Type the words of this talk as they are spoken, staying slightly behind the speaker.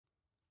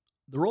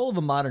The role of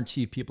a modern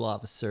chief people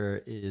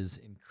officer is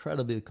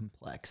incredibly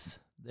complex.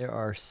 There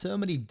are so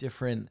many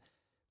different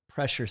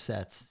pressure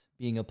sets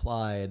being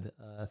applied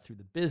through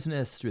the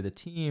business, through the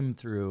team,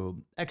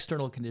 through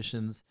external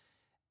conditions.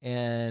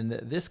 And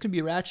this can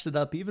be ratcheted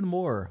up even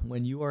more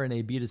when you are in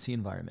a B2C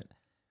environment.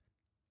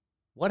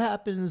 What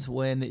happens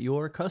when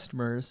your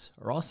customers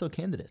are also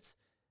candidates?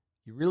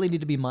 You really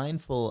need to be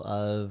mindful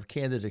of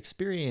candidate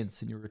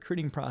experience in your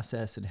recruiting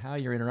process and how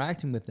you're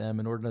interacting with them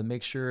in order to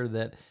make sure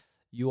that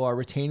you are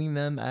retaining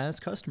them as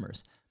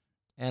customers.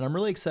 And I'm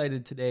really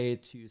excited today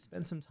to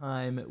spend some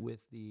time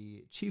with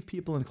the Chief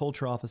People and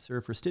Culture Officer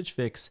for Stitch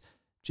Fix,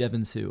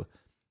 Jevan.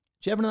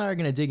 Jevan and I are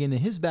going to dig into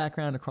his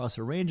background across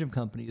a range of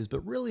companies,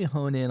 but really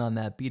hone in on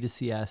that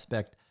B2C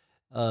aspect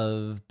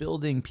of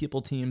building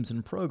people teams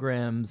and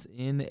programs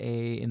in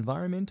an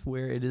environment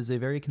where it is a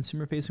very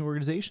consumer-facing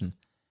organization.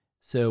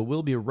 So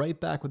we'll be right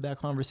back with that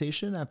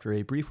conversation after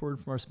a brief word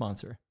from our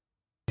sponsor.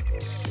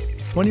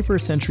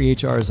 21st Century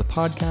HR is a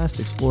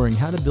podcast exploring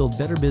how to build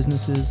better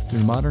businesses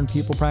through modern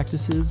people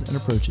practices and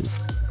approaches.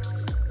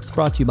 It's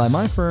brought to you by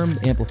my firm,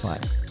 Amplify.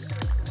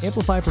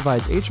 Amplify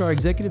provides HR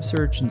executive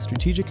search and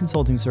strategic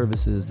consulting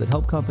services that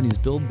help companies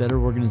build better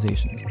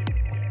organizations.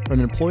 From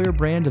employer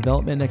brand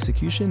development and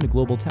execution to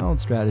global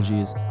talent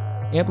strategies,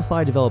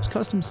 Amplify develops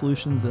custom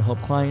solutions that help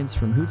clients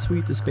from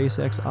Hootsuite to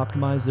SpaceX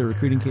optimize their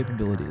recruiting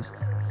capabilities.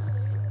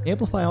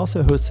 Amplify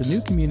also hosts a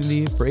new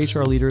community for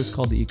HR leaders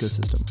called the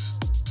Ecosystem.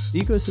 The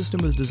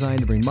ecosystem was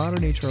designed to bring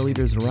modern HR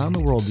leaders around the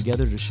world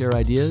together to share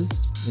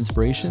ideas,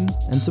 inspiration,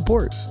 and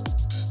support.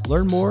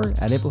 Learn more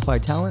at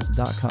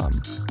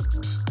amplifytalent.com.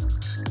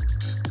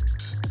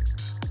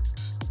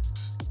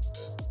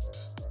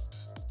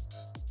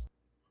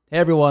 Hey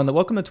everyone,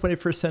 welcome to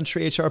 21st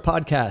Century HR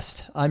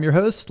Podcast. I'm your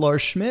host,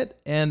 Lars Schmidt,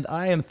 and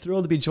I am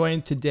thrilled to be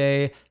joined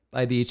today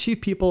by the Chief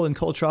People and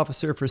Culture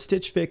Officer for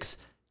Stitch Fix,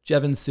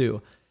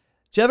 Jevan.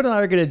 Jevan and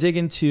I are going to dig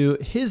into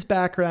his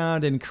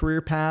background and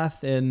career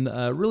path and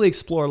really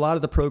explore a lot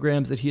of the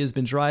programs that he has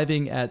been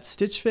driving at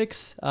Stitch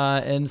Fix.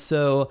 And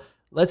so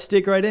let's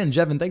dig right in.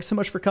 Jevan, thanks so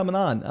much for coming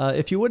on.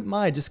 If you wouldn't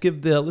mind, just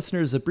give the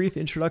listeners a brief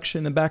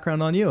introduction and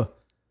background on you.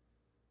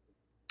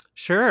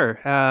 Sure.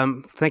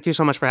 Thank you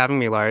so much for having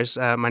me, Lars.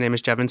 My name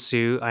is Jevan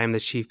Su. I am the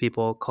Chief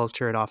People,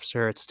 Culture, and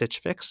Officer at Stitch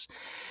Fix.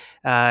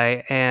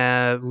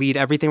 And lead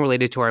everything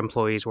related to our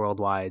employees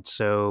worldwide.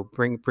 So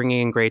bringing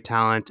in great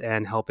talent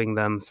and helping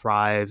them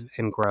thrive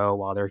and grow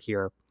while they're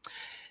here.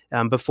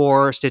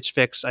 Before Stitch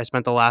Fix, I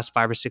spent the last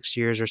 5 or 6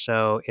 years or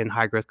so in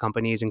high growth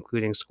companies,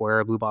 including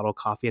Square, Blue Bottle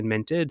Coffee, and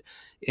Minted,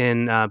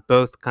 in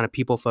both kind of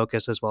people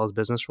focused as well as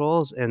business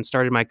roles, and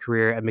started my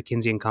career at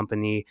McKinsey &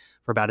 Company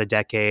for about a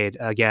decade,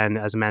 again,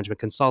 as a management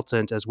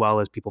consultant, as well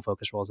as people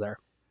focused roles there.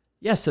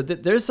 Yeah, so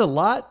there's a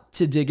lot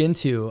to dig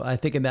into, I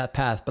think, in that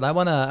path. But I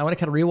want to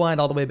kind of rewind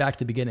all the way back to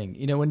the beginning.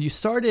 You know, when you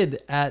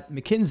started at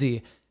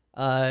McKinsey,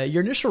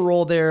 your initial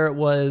role there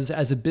was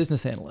as a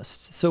business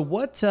analyst. So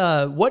what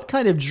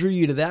kind of drew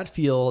you to that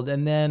field?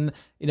 And then,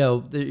 you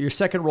know, your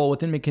second role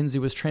within McKinsey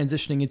was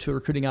transitioning into a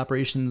recruiting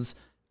operations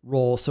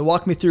role. So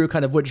walk me through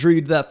kind of what drew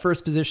you to that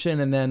first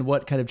position, and then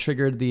what kind of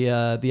triggered the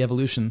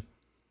evolution.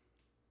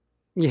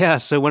 Yeah.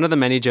 So one of the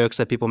many jokes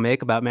that people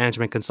make about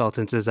management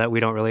consultants is that we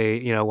don't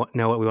really, know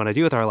what we want to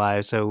do with our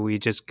lives. So we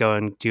just go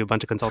and do a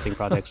bunch of consulting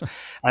projects.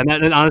 And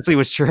that honestly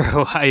was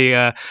true.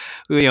 I,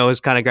 was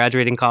kind of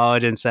graduating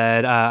college and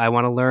said, I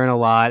want to learn a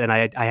lot, and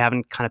I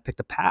haven't kind of picked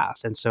a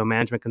path. And so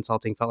management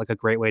consulting felt like a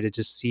great way to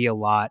just see a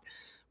lot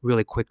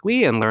really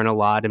quickly and learn a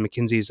lot. And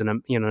McKinsey's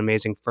an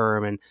amazing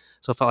firm. And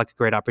so it felt like a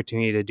great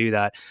opportunity to do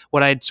that.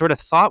 What I'd sort of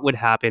thought would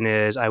happen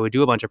is I would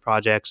do a bunch of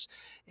projects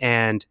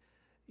and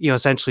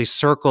essentially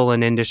circle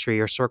an industry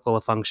or circle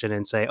a function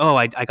and say, oh,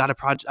 I got a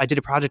project, I did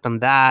a project on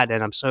that,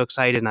 and I'm so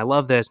excited and I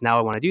love this. Now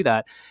I want to do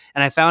that.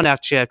 And I found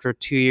actually after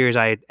 2 years,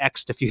 I had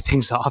X'd a few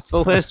things off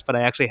the list, but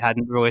I actually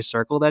hadn't really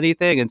circled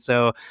anything. And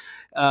so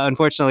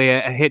unfortunately,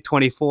 I hit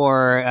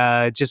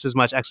 24, just as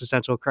much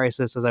existential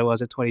crisis as I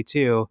was at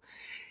 22.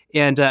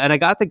 And I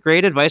got the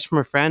great advice from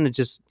a friend to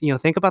just,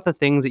 think about the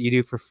things that you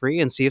do for free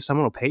and see if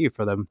someone will pay you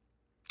for them.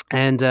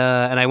 And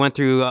I went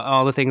through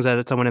all the things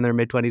that someone in their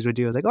mid-20s would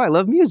do. I was like, oh, I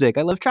love music,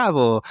 I love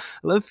travel,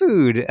 I love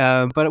food.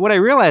 But what I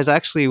realized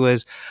actually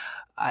was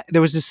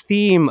there was this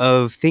theme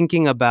of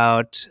thinking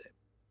about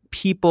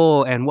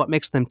people and what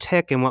makes them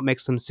tick and what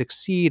makes them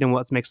succeed and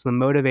what makes them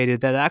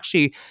motivated that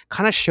actually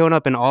kind of shown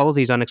up in all of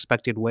these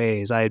unexpected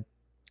ways. I'd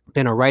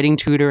been a writing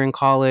tutor in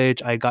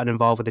college. I'd gotten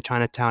involved with the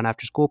Chinatown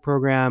after school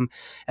program.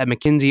 At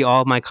McKinsey,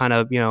 all my kind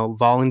of,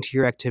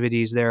 volunteer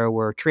activities there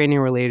were training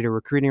related or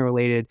recruiting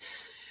related.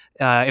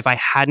 If I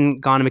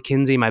hadn't gone to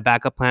McKinsey, my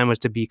backup plan was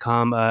to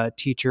become a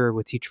teacher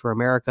with Teach for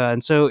America.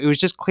 And so it was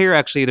just clear,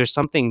 actually, there's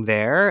something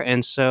there.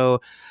 And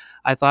so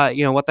I thought,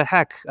 what the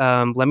heck,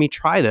 let me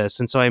try this.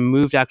 And so I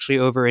moved actually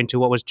over into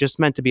what was just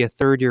meant to be a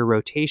third-year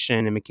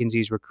rotation in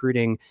McKinsey's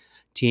recruiting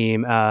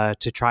team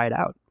to try it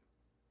out.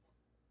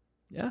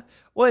 Yeah.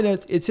 Well,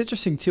 and it's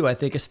interesting too, I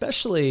think,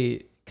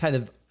 especially kind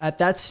of at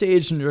that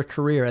stage in your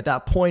career, at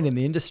that point in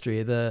the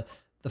industry, the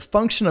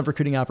function of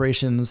recruiting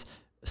operations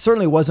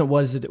certainly wasn't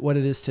what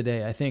it is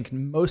today. I think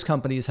most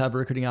companies have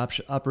recruiting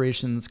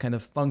operations kind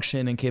of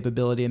function and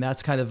capability, and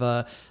that's kind of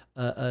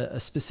a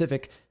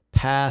specific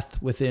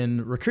path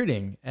within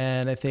recruiting.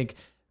 And I think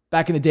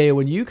back in the day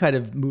when you kind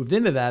of moved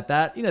into that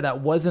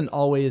that wasn't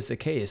always the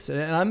case.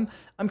 And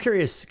I'm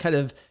curious, kind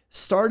of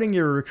starting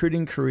your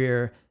recruiting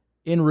career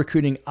in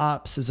recruiting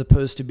ops as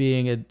opposed to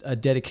being a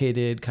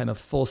dedicated kind of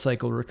full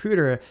cycle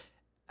recruiter.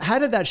 How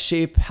did that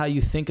shape how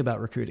you think about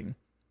recruiting?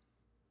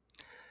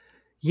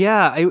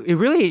 Yeah,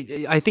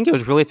 I think it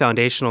was really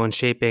foundational in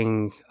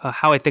shaping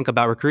how I think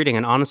about recruiting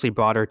and honestly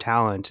broader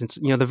talent.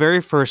 And the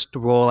very first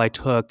role I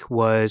took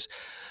was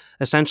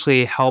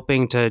essentially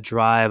helping to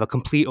drive a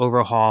complete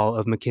overhaul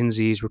of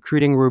McKinsey's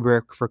recruiting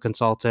rubric for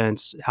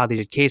consultants, how they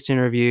did case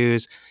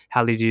interviews,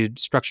 how they did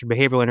structured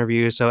behavioral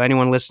interviews. So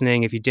anyone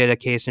listening, if you did a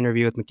case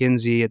interview with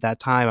McKinsey at that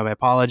time, I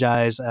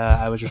apologize.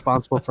 I was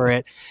responsible for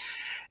it.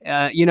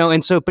 But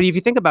if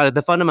you think about it,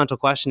 the fundamental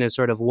question is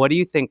sort of, what do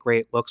you think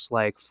great looks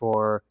like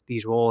for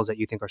these roles that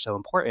you think are so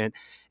important?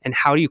 And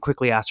how do you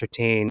quickly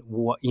ascertain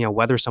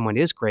whether someone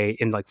is great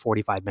in like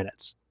 45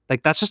 minutes?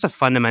 Like, that's just a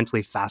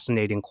fundamentally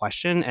fascinating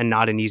question and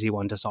not an easy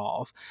one to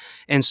solve.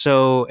 And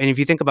if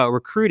you think about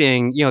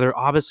recruiting, there are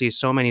obviously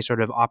so many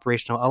sort of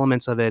operational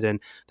elements of it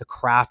and the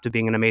craft of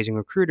being an amazing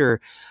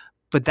recruiter.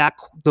 But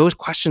those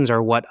questions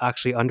are what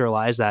actually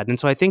underlies that. And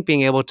so I think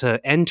being able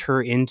to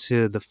enter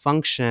into the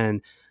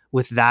function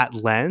with that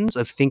lens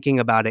of thinking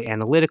about it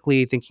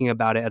analytically, thinking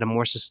about it at a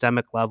more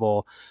systemic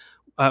level,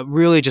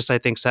 really just, I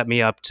think, set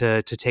me up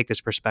to take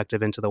this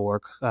perspective into the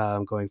work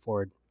going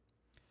forward.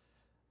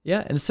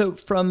 Yeah, and so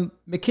from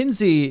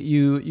McKinsey,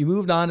 you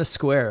moved on to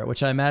Square,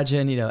 which I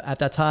imagine at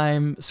that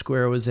time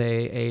Square was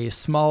a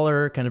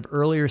smaller kind of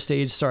earlier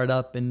stage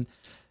startup, and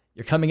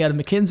you're coming out of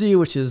McKinsey,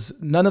 which is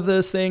none of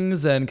those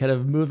things, and kind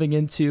of moving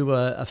into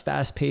a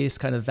fast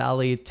paced kind of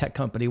valley tech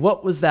company.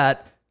 What was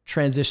that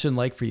transition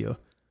like for you?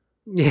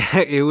 Yeah,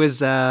 it was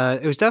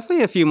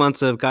definitely a few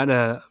months of kind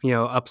of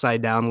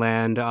upside down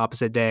land,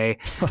 opposite day.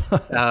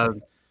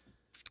 Um,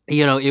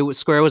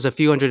 Square was a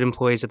few hundred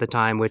employees at the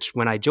time, which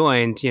when I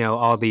joined,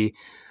 all the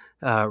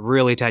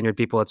really tenured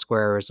people at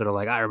Square were sort of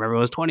like, I remember it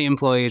was 20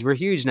 employees. We're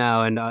huge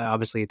now. And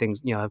obviously things,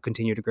 have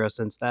continued to grow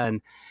since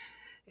then.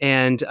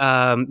 And,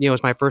 it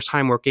was my first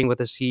time working with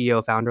a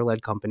CEO founder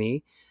led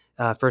company,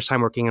 first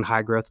time working in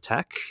high growth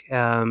tech.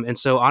 And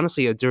so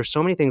honestly, there were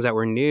so many things that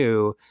were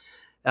new,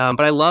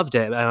 but I loved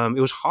it.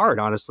 It was hard,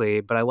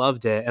 honestly, but I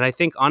loved it. And I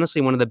think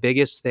honestly, one of the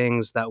biggest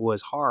things that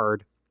was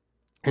hard,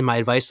 and my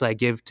advice that I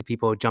give to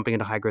people jumping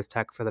into high growth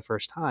tech for the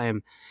first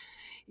time,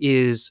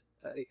 is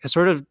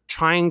sort of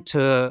trying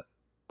to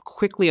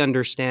quickly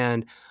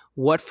understand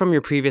what from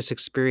your previous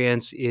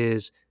experience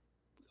is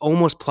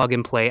almost plug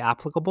and play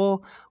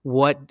applicable,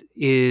 what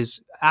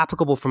is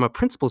applicable from a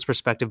principles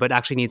perspective, but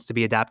actually needs to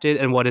be adapted,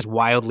 and what is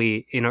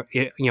wildly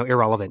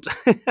irrelevant.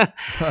 and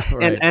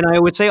Right. and I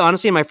would say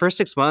honestly, in my first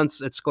 6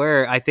 months at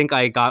Square, I think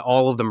I got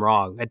all of them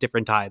wrong at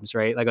different times.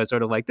 Right, like I was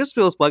sort of like, this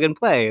feels plug and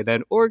play,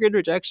 then organ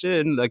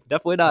rejection, like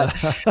definitely not.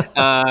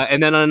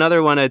 And then on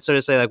another one, I'd sort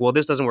of say like, well,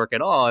 this doesn't work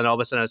at all, and all of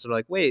a sudden I was sort of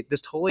like, wait,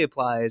 this totally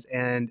applies.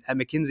 And at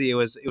McKinsey, it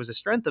was a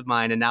strength of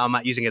mine, and now I'm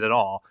not using it at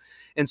all.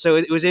 And so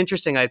it was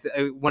interesting.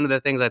 One of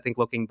the things I think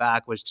looking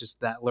back was just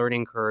that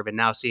learning curve, and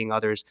now seeing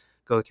others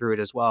go through it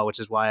as well, which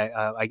is why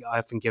I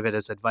often give it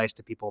as advice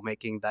to people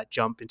making that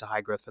jump into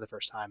high growth for the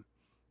first time.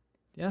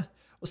 Yeah.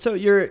 Well, so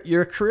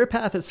your career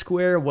path at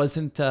Square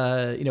wasn't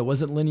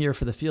linear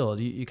for the field.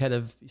 You kind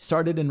of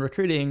started in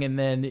recruiting, and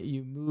then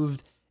you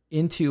moved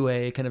into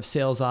a kind of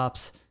sales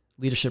ops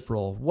leadership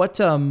role. What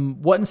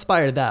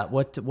inspired that?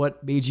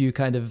 What made you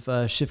kind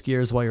of shift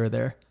gears while you were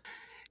there?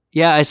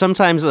 Yeah, I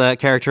sometimes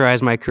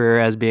characterize my career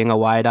as being a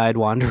wide-eyed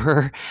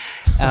wanderer,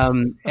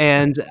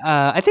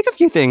 I think a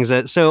few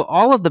things. So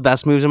all of the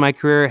best moves in my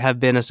career have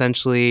been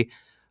essentially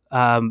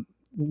um,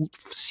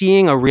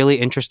 seeing a really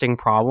interesting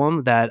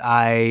problem that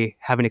I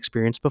haven't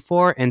experienced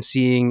before, and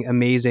seeing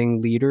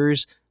amazing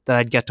leaders that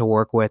I'd get to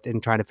work with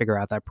and trying to figure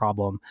out that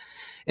problem.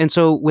 And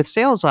so with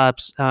sales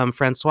ops,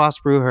 Francois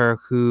Bruher,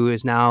 who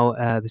is now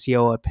the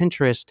CEO at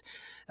Pinterest,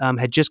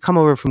 had just come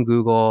over from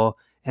Google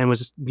and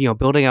was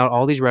building out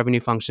all these revenue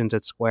functions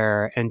at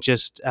Square, and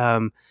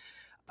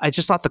I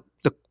just thought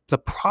the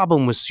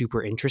problem was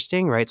super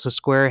interesting, right? So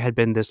Square had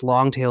been this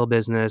long tail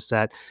business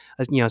that,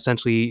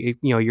 essentially,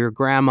 your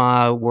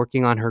grandma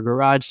working on her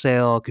garage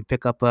sale could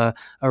pick up a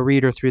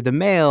reader through the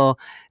mail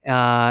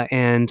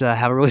and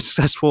have a really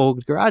successful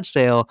garage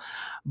sale.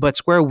 But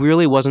Square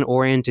really wasn't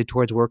oriented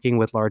towards working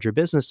with larger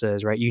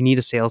businesses, right? You need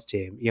a sales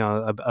team.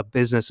 A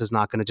business is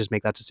not going to just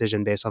make that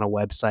decision based on a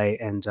website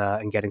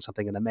and getting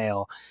something in the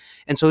mail.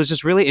 And so it was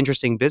this really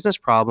interesting business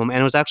problem, and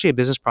it was actually a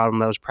business problem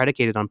that was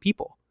predicated on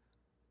people.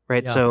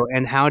 Right. Yeah. So,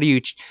 and how do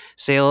you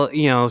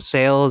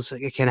sales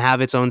can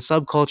have its own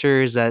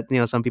subcultures that,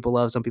 some people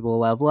love, some people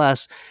love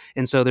less.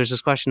 And so there's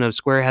this question of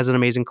Square has an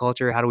amazing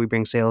culture. How do we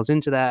bring sales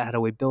into that? How do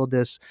we build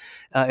this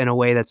in a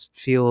way that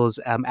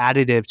feels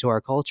additive to our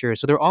culture?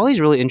 So there are all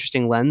these really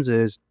interesting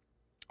lenses,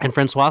 and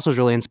Francois was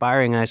really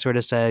inspiring. And I sort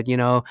of said,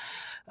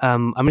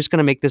 I'm just going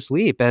to make this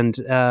leap. And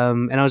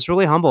I was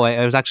really humble.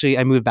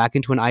 I moved back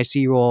into an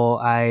IC role.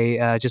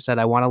 I just said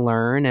I want to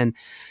learn, and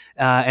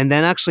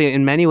then actually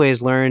in many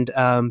ways learned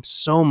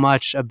so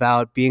much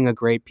about being a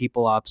great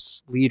people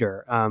ops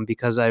leader,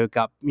 because I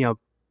got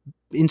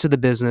into the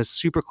business,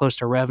 super close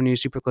to revenue,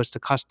 super close to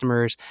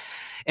customers,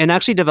 and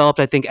actually developed,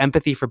 I think,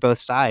 empathy for both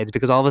sides,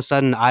 because all of a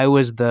sudden I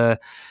was the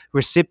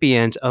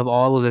recipient of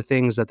all of the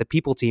things that the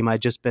people team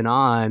I'd just been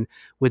on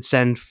would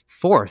send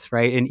forth,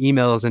 right, in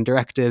emails and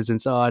directives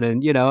and so on.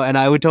 And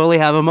I would totally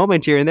have a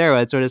moment here and there where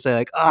I'd sort of say,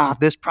 like,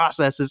 this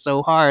process is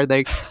so hard.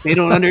 Like, they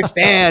don't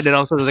understand. And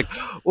also I was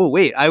like, oh,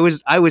 wait, I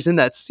was in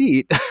that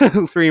seat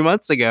 3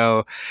 months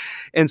ago.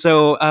 And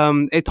so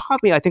it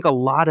taught me, I think, a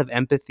lot of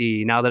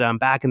empathy now that I'm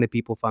back in the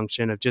people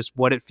function, of just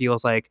what it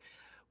feels like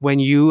when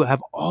you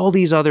have all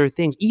these other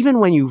things, even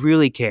when you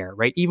really care,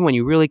 right? Even when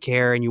you really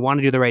care and you want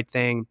to do the right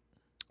thing,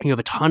 you have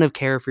a ton of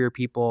care for your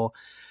people.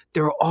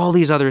 There are all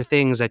these other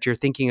things that you're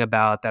thinking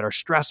about that are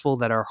stressful,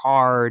 that are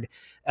hard.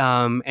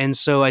 And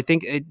so I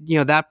think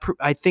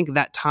I think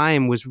that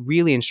time was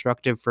really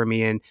instructive for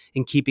me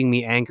in keeping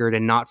me anchored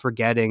and not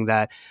forgetting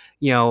that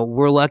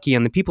we're lucky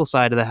on the people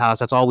side of the house.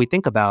 That's all we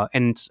think about,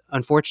 and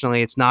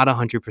unfortunately, it's not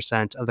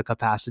 100% of the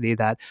capacity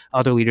that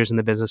other leaders in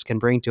the business can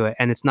bring to it,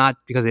 and it's not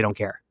because they don't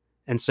care.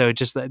 And so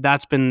just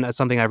that's been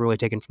something I've really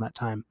taken from that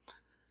time.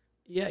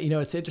 Yeah,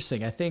 it's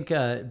interesting. I think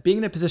being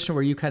in a position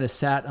where you kind of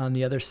sat on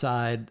the other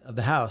side of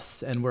the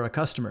house and were a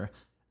customer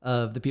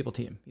of the people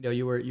team,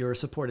 you were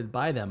supported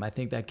by them. I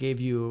think that gave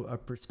you a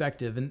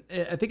perspective. And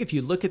I think if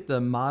you look at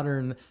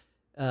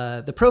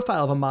the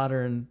profile of a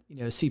modern,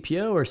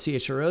 CPO or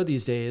CHRO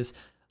these days,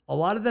 a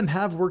lot of them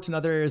have worked in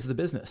other areas of the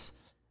business.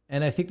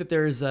 And I think that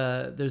there's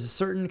a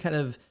certain kind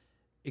of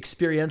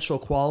experiential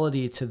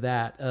quality to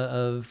that,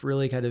 of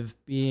really kind of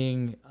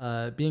being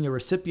a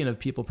recipient of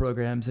people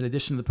programs in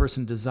addition to the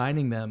person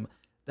designing them,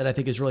 that I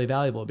think is really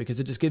valuable, because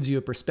it just gives you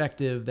a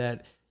perspective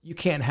that you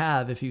can't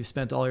have if you've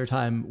spent all your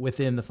time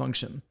within the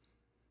function.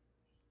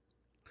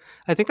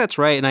 I think that's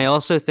right. And I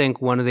also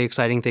think one of the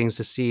exciting things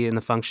to see in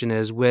the function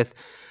is, with,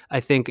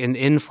 I think, an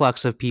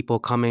influx of people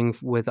coming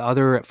with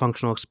other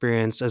functional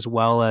experience, as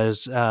well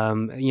as,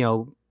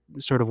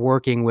 sort of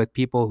working with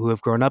people who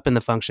have grown up in the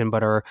function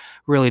but are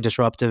really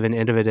disruptive and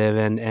innovative,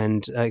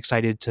 and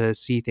excited to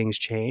see things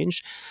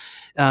change.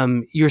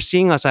 You're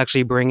seeing us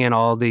actually bring in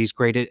all these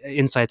great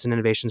insights and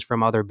innovations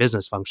from other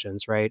business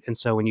functions, right? And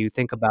so when you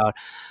think about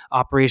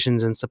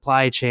operations and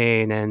supply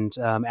chain, and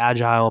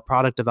agile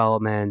product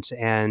development,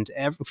 and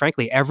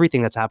frankly,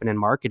 everything that's happened in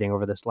marketing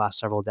over this last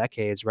several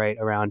decades, right,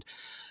 around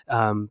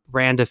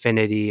brand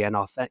affinity and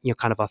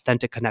kind of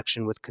authentic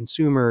connection with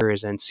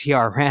consumers, and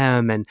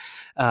CRM,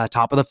 and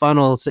top of the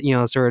funnel,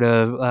 sort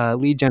of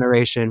lead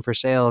generation for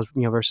sales,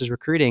 versus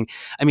recruiting.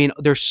 I mean,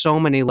 there's so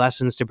many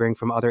lessons to bring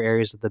from other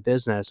areas of the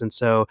business, and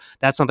so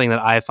that's something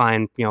that I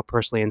find,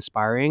 personally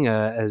inspiring,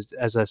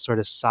 as a sort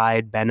of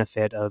side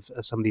benefit of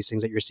some of these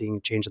things that you're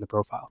seeing change in the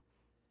profile.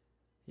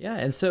 Yeah.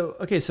 And so,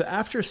 okay, so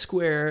after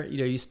Square,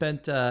 you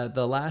spent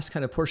the last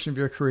kind of portion of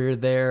your career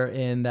there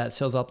in that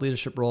sales op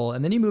leadership role,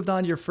 and then you moved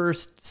on to your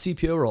first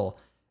CPO role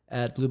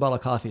at Blue Bottle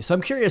Coffee. So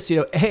I'm curious,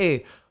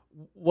 hey,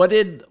 what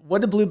did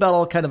Blue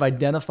Bottle kind of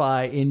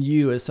identify in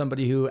you as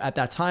somebody who at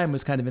that time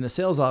was kind of in a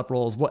sales op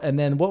roles? And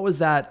then what was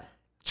that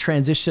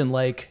transition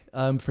like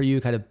for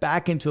you, kind of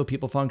back into a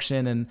people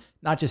function, and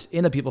not just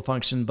in a people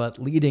function, but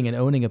leading and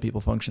owning a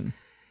people function?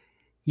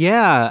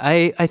 Yeah,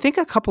 I think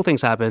a couple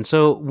things happened.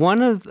 So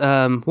one of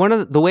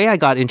the way I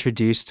got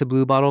introduced to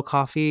Blue Bottle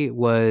Coffee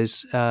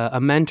was a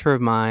mentor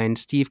of mine,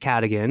 Steve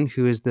Cadigan,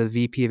 who is the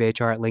VP of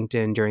HR at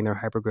LinkedIn during their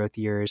hypergrowth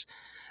years,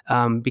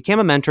 became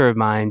a mentor of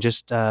mine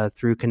just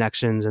through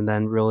connections, and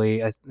then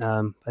really,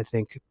 I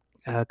think,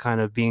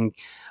 kind of being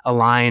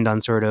aligned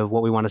on sort of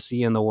what we want to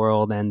see in the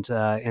world, and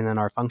in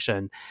our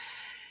function.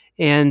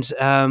 And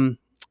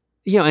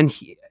and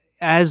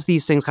as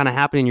these things kind of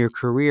happen in your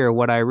career,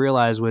 what I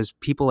realized was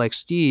people like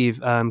Steve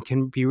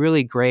can be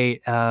really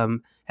great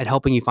at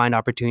helping you find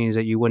opportunities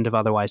that you wouldn't have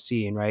otherwise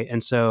seen, right?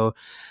 And so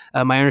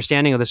my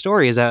understanding of the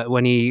story is that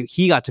when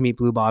he got to meet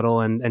Blue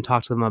Bottle and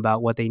talk to them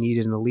about what they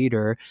needed in a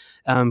leader,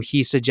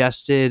 he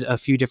suggested a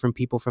few different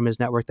people from his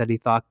network that he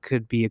thought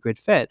could be a good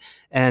fit,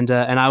 and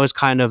I was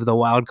kind of the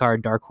wild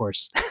card dark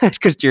horse,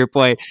 because to your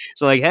point,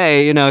 so like,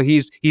 hey,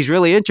 he's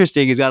really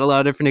interesting. He's got a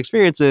lot of different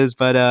experiences,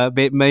 but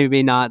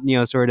maybe not,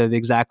 sort of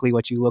exactly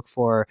what you look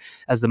for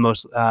as the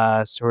most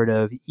sort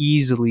of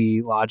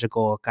easily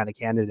logical kind of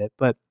candidate.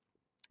 But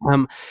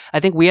um,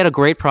 I think we had a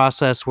great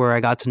process where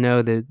I got to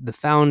know the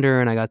founder,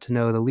 and I got to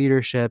know the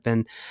leadership,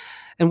 and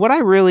what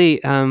really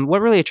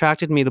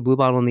attracted me to Blue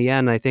Bottle in the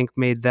end, I think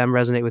made them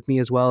resonate with me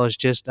as well, is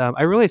just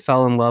I really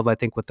fell in love, I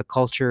think, with the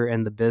culture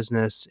and the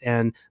business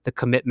and the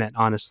commitment,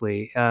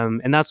 honestly.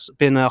 And that's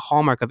been a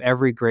hallmark of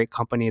every great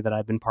company that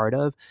I've been part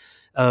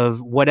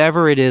of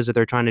whatever it is that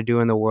they're trying to do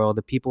in the world.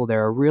 The people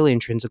there are really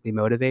intrinsically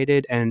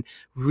motivated and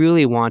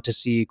really want to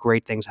see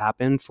great things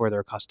happen for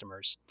their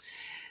customers.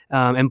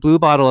 And Blue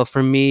Bottle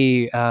for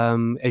me,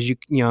 as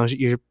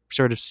you're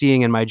sort of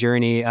seeing in my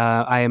journey,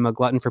 I am a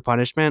glutton for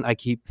punishment. I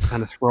keep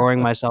kind of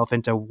throwing myself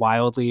into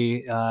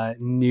wildly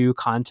new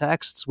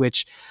contexts,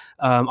 which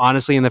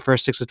honestly, in the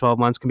first 6 to 12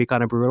 months can be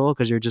kind of brutal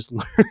because you're just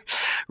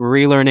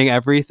relearning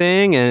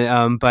everything.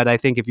 And but I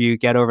think if you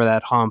get over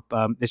that hump,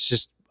 it's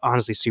just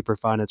honestly super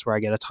fun. It's where I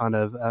get a ton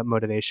of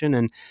motivation.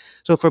 And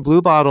so for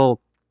Blue Bottle,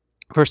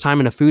 first time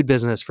in a food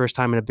business, first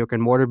time in a brick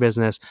and mortar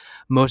business,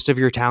 most of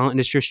your talent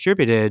is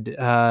distributed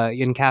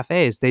in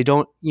cafes. They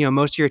don't,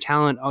 most of your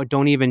talent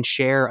don't even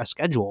share a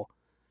schedule.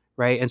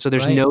 Right. And so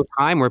there's Right. no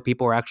time where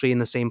people are actually in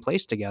the same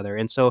place together.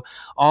 And so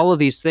all of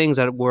these things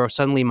that were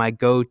suddenly my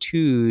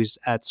go-tos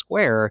at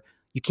Square,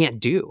 you can't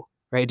do.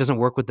 Right. It doesn't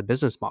work with the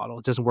business model.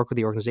 It doesn't work with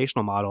the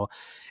organizational model.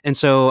 And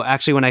so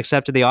actually when I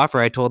accepted the offer,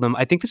 I told them,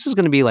 I think this is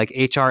going to be like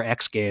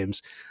HRX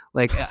games.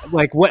 Like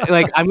what,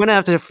 like I'm going to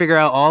have to figure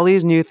out all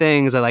these new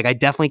things that like I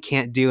definitely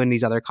can't do in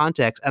these other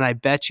contexts. And I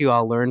bet you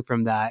I'll learn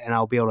from that and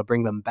I'll be able to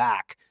bring them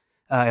back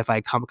if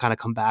I come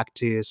back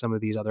to some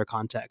of these other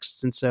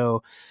contexts. And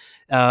so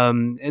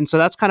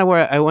that's kind of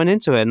where I went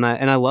into it, and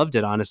I loved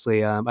it,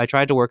 honestly. I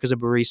tried to work as a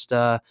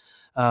barista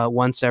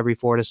once every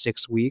 4 to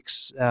 6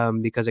 weeks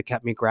because it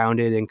kept me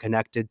grounded and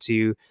connected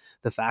to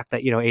the fact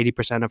that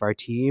 80% of our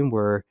team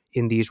were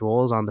in these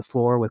roles on the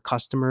floor with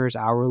customers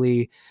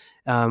hourly.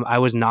 I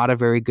was not a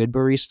very good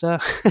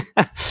barista,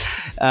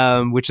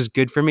 which is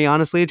good for me,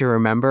 honestly, to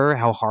remember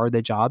how hard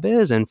the job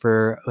is, and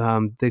for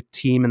the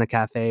team in the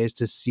cafes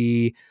to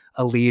see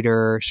a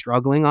leader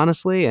struggling,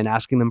 honestly, and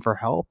asking them for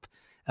help.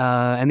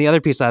 And the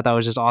other piece that I thought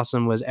was just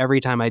awesome was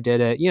every time I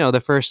did it,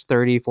 the first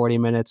 30, 40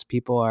 minutes,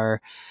 people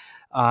are,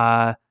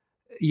 I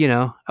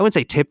wouldn't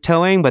say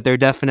tiptoeing, but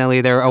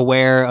they're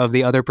aware of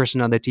the other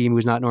person on the team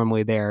who's not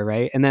normally there.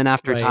 Right. And then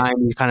after Right. time,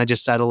 you kind of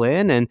just settle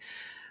in and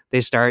they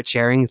start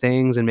sharing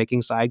things and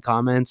making side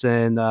comments.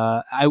 And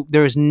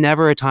there was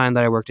never a time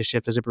that I worked a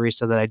shift as a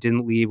barista that I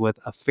didn't leave with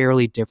a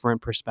fairly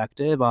different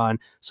perspective on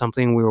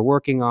something we were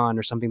working on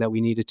or something that we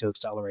needed to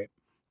accelerate.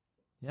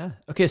 Yeah.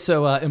 Okay.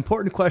 So,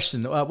 important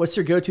question. What's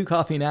your go-to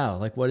coffee now?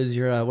 Like, what is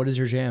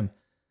your jam?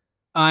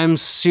 I'm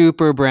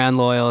super brand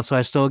loyal, so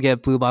I still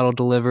get Blue Bottle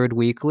delivered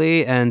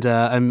weekly, and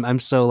I'm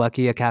so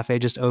lucky. A cafe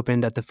just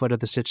opened at the foot of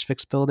the Stitch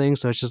Fix building,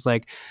 so it's just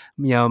like,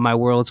 my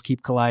worlds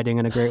keep colliding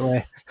in a great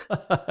way.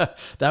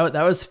 That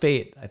was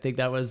fate. I think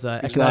that was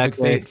economic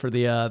Exactly. fate for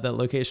the that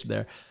location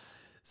there.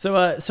 So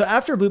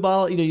after Blue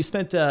Bottle, you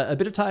spent a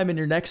bit of time in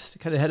your next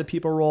kind of head of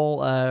people role,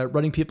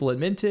 running people at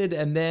Minted,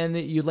 and then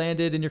you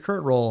landed in your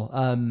current role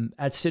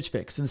at Stitch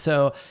Fix. And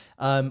so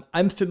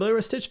I'm familiar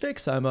with Stitch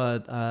Fix. I'm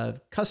a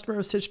customer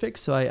of Stitch Fix,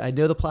 so I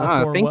know the Oh,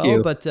 platform thank well.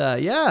 you. But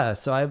yeah,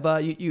 so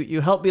I've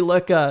you helped me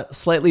look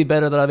slightly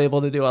better than I'm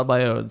able to do on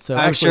my own. So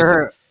I'm actually,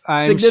 sure.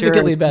 I'm sure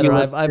significantly better. you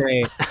look I'm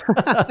great.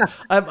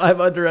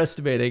 I'm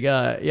underestimating.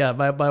 Yeah,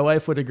 my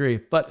wife would agree.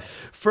 But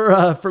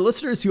for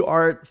listeners who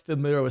aren't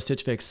familiar with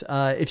Stitch Fix,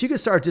 if you could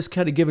start, just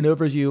kind of give an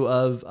overview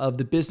of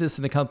the business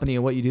and the company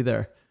and what you do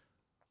there.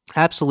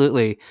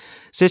 Absolutely.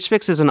 Stitch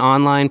Fix is an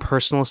online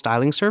personal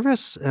styling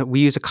service. We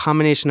use a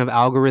combination of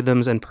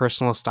algorithms and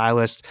personal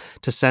stylists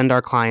to send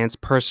our clients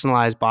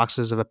personalized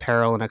boxes of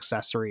apparel and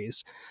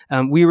accessories.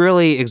 We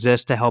really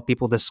exist to help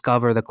people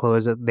discover the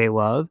clothes that they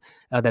love,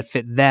 that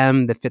fit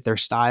them, that fit their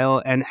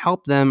style, and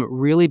help them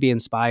really be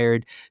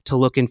inspired to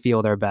look and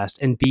feel their best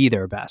and be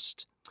their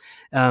best.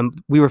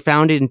 We were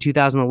founded in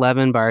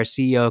 2011 by our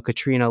CEO,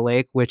 Katrina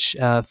Lake, which,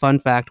 fun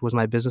fact, was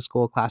my business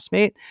school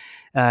classmate.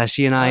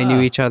 She and I knew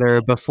Ah, each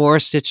other before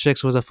Stitch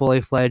Fix was a fully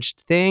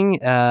fledged thing.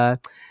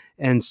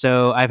 And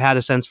so I've had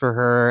a sense for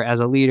her as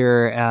a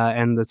leader,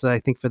 and that's, I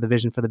think, for the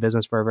vision for the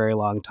business for a very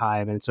long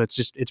time. And so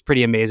it's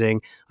pretty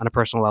amazing on a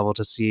personal level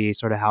to see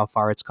sort of how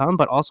far it's come,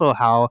 but also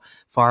how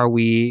far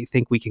we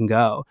think we can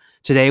go.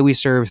 Today, we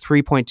serve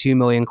 3.2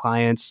 million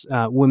clients,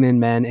 women,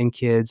 men, and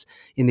kids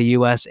in the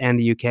US and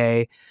the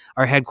UK.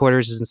 Our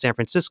headquarters is in San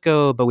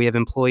Francisco, but we have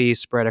employees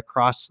spread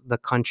across the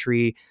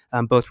country,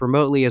 both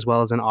remotely as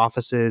well as in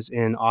offices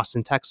in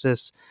Austin,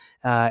 Texas,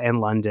 and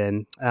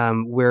London.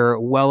 We're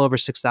well over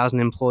 6,000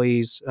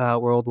 employees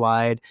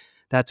worldwide.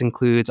 That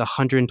includes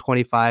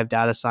 125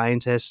 data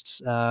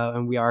scientists,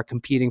 and we are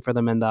competing for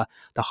them in the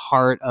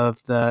heart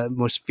of the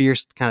most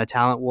fierce kind of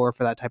talent war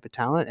for that type of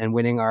talent and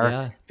winning our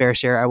yeah. fair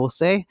share, I will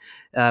say.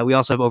 We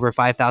also have over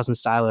 5,000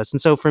 stylists. And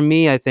so for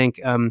me, I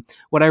think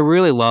what I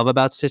really love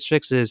about Stitch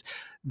Fix is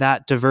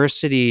that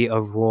diversity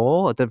of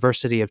role,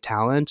 diversity of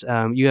talent.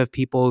 You have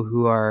people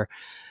who have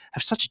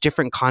such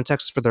different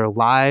contexts for their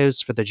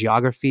lives, for the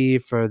geography,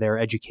 for their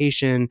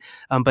education.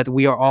 But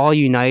we are all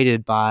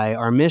united by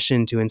our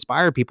mission to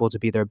inspire people to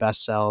be their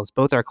best selves,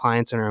 both our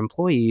clients and our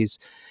employees,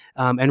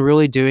 and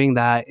really doing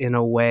that in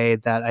a way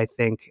that I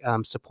think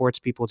supports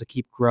people to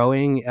keep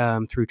growing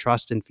through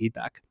trust and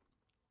feedback.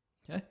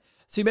 Okay.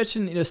 So you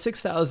mentioned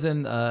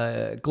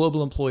 6,000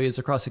 global employees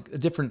across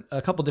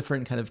a couple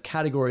different kind of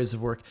categories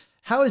of work.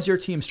 How is your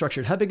team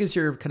structured? How big is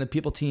your kind of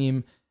people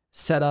team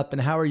set up,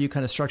 and how are you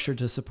kind of structured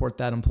to support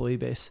that employee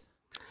base?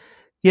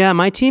 Yeah,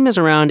 my team is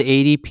around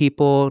 80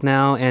 people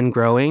now and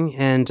growing,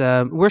 and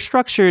we're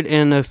structured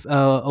in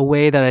a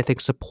way that I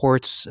think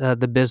supports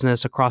the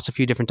business across a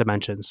few different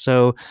dimensions.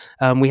 So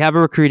we have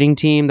a recruiting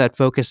team that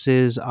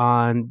focuses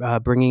on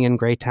bringing in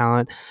great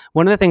talent.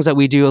 One of the things that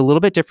we do a little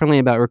bit differently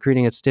about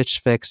recruiting at Stitch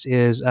Fix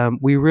is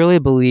we really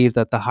believe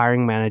that the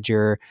hiring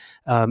manager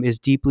is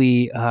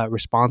deeply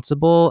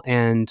responsible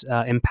and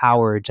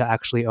empowered to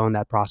actually own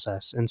that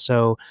process. And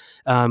so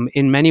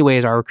in many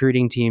ways, our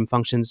recruiting team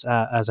functions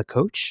as a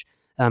coach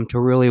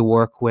to really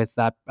work with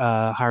that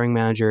hiring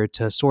manager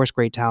to source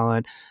great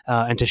talent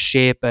and to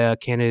shape a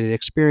candidate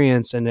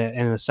experience and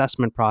an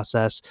assessment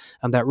process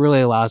that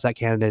really allows that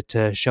candidate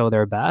to show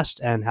their best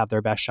and have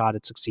their best shot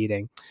at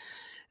succeeding.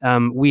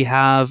 We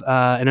have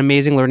an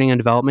amazing learning and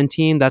development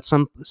team. We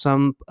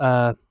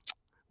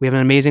have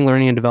an amazing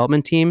learning and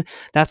development team.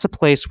 That's a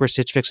place where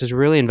Stitch Fix has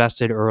really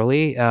invested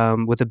early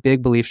with a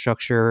big belief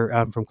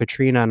structure from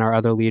Katrina and our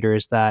other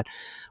leaders that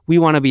we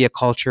want to be a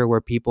culture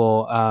where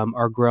people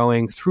are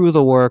growing through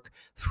the work,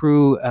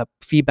 through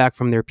feedback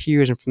from their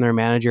peers and from their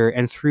manager,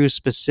 and through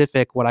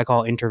specific, what I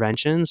call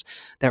interventions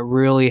that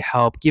really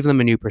help give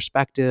them a new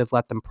perspective,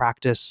 let them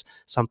practice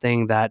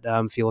something that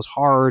feels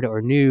hard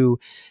or new,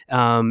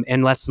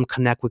 and lets them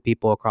connect with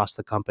people across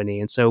the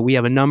company. And so we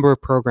have a number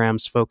of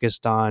programs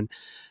focused on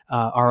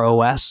our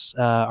OS,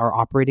 our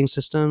operating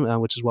system,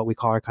 which is what we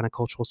call our kind of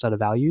cultural set of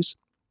values,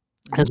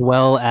 as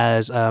well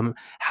as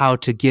how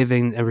to give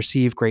and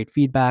receive great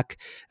feedback.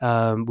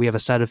 We have a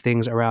set of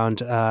things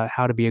around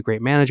how to be a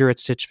great manager at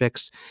Stitch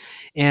Fix.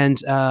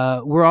 And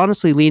we're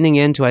honestly leaning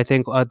into, I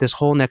think, this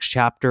whole next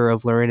chapter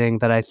of learning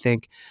that I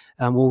think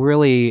will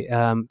really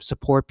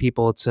support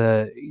people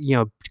to,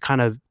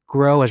 kind of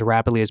grow as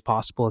rapidly as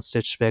possible at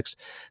Stitch Fix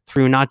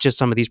through not just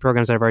some of these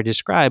programs I've already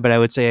described, but I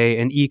would say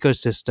an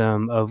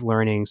ecosystem of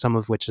learning, some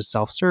of which is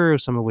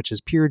self-serve, some of which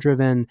is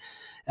peer-driven,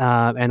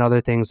 and other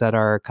things that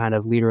are kind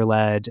of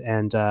leader-led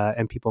and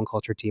people and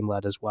culture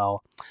team-led as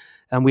well.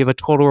 We have a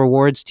total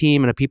rewards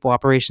team and a people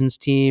operations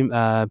team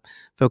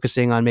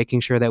focusing on making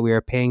sure that we are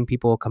paying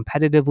people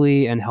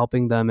competitively and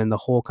helping them in the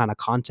whole kind of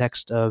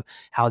context of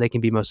how they can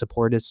be most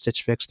supported at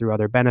Stitch Fix through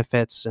other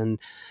benefits and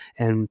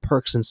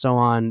perks and so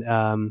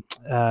on.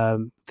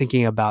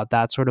 Thinking about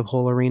that sort of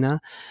whole arena,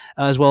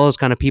 as well as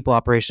kind of people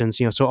operations,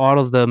 so all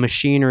of the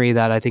machinery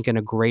that I think in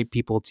a great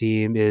people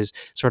team is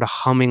sort of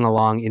humming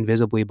along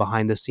invisibly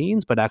behind the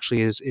scenes, but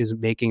actually is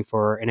making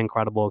for an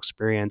incredible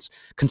experience.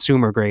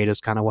 Consumer grade is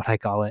kind of what I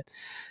call it.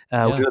 We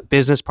have a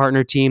business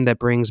partner team that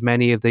brings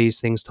many of these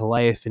things to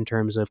life in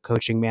terms of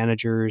coaching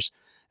managers,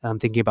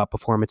 thinking about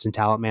performance and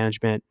talent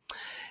management.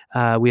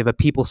 We have a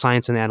people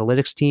science and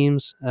analytics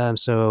teams.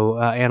 So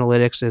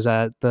analytics is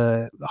at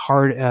the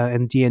heart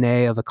and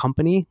DNA of a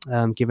company,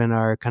 given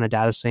our kind of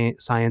data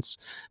science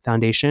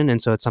foundation.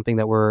 And so it's something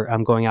that we're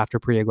going after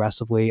pretty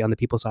aggressively on the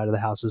people side of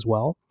the house as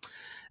well.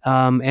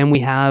 And we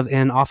have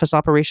an office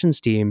operations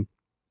team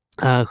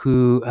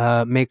who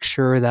make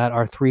sure that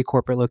our 3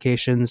 corporate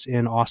locations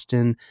in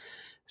Austin,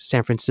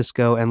 San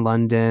Francisco, and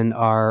London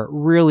are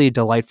really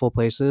delightful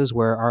places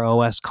where our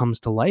OS comes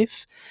to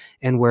life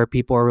and where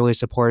people are really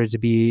supported to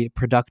be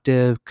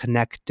productive,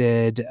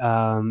 connected,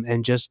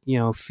 and just,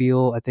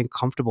 feel, I think,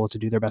 comfortable to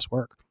do their best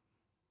work.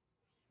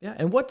 Yeah.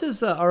 And what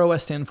does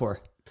ROS stand for?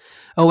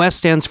 OS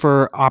stands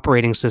for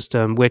operating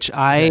system, which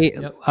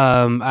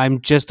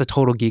I'm just a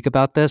total geek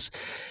about this.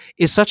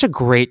 Is such a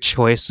great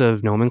choice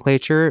of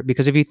nomenclature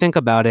because if you think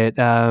about it,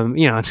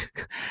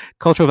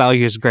 cultural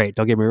value is great.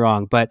 Don't get me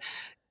wrong, but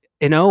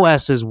an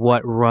OS is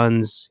what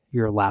runs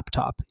your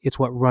laptop. It's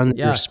what runs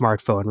your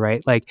smartphone,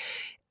 right? Like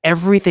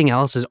everything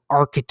else is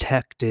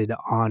architected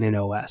on an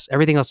OS.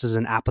 Everything else is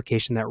an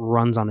application that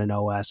runs on an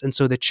OS. And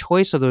so the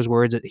choice of those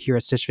words here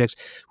at Stitch Fix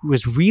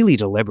was really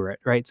deliberate,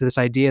 right? So this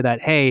idea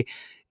that, hey,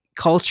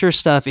 culture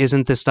stuff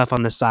isn't this stuff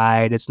on the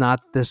side. It's not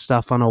this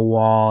stuff on a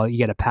wall you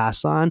get a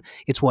pass on.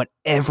 It's what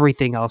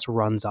everything else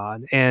runs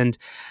on. And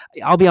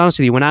I'll be honest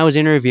with you, when I was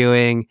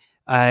interviewing,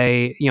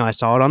 I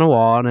saw it on a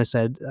wall and I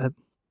said,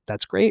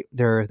 that's great.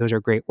 Those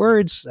are great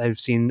words. I've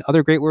seen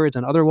other great words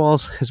on other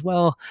walls as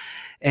well.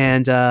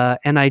 And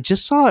I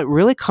just saw it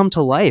really come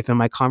to life in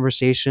my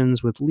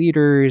conversations with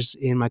leaders,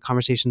 in my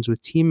conversations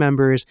with team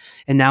members,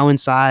 and now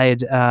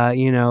inside,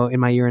 in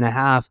my year and a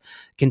half,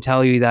 can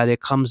tell you that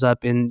it comes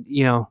up in,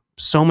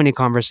 so many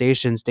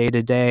conversations day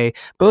to day,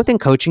 both in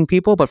coaching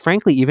people, but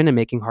frankly, even in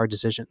making hard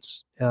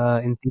decisions,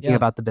 and thinking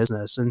about the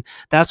business. And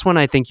that's when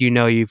I think,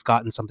 you've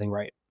gotten something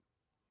right.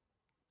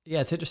 Yeah,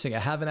 it's interesting. I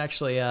haven't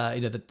actually,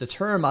 the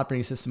term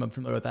operating system I'm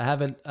familiar with. I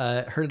haven't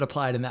heard it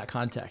applied in that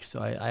context.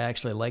 So I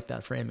actually like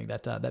that framing.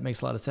 That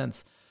makes a lot of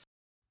sense.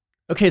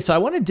 Okay, so I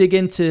want to dig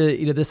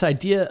into this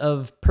idea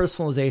of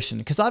personalization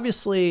because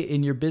obviously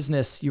in your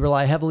business you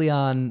rely heavily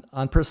on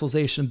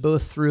personalization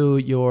both through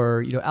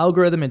your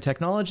algorithm and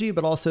technology,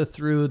 but also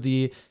through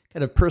the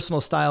kind of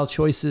personal style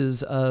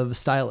choices of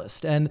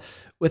stylists. And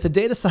with a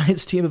data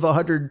science team of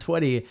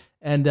 120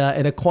 and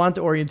a quant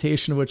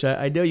orientation, which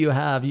I know you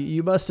have,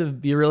 you must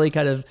have be really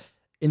kind of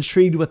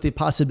intrigued with the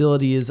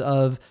possibilities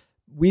of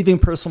weaving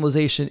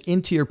personalization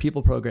into your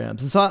people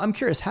programs. And so I'm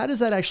curious, how does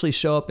that actually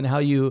show up in how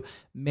you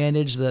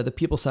manage the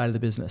people side of the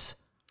business?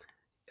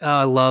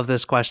 I love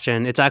this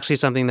question. It's actually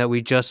something that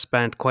we just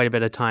spent quite a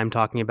bit of time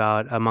talking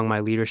about among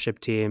my leadership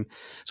team.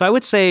 So I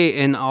would say,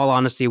 in all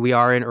honesty, we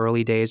are in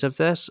early days of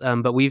this,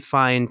 but we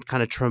find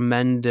kind of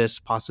tremendous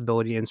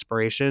possibility and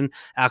inspiration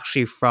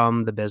actually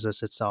from the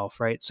business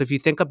itself, right? So if you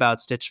think about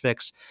Stitch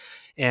Fix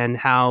and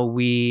how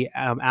we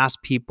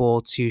ask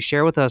people to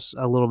share with us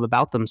a little bit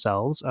about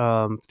themselves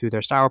through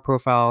their style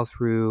profile,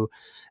 through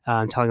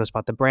telling us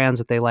about the brands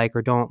that they like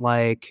or don't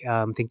like,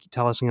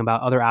 tell us about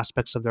other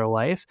aspects of their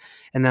life,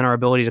 and then our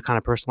ability to kind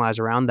of personalize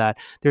around that.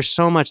 There's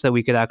so much that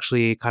we could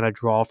actually kind of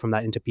draw from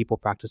that into people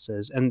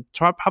practices. And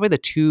probably the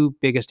two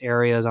biggest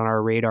areas on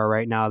our radar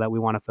right now that we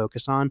want to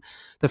focus on.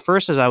 The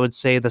first is, I would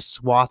say, the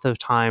swath of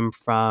time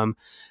from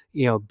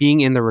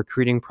being in the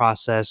recruiting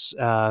process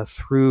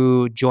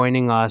through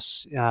joining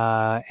us,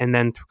 and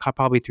then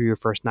probably through your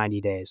first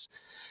 90 days.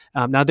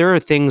 Now, there are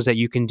things that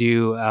you can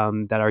do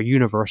that are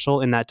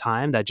universal in that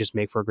time that just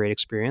make for a great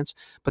experience.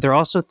 But there are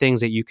also things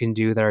that you can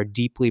do that are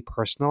deeply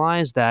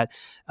personalized that,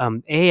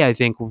 I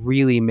think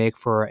really make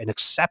for an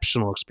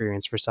exceptional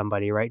experience for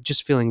somebody, right?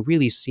 Just feeling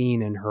really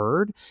seen and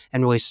heard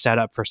and really set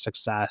up for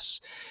success.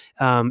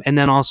 And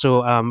then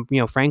also,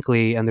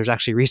 frankly, and there's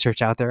actually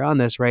research out there on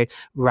this, right?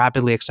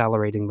 Rapidly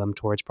accelerating them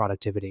towards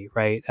productivity,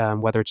 right?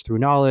 Whether it's through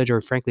knowledge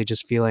or frankly,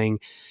 just feeling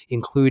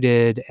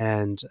included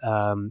and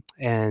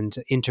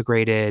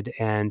integrated,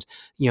 and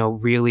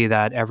really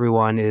that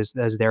everyone is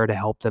there to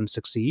help them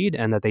succeed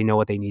and that they know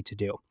what they need to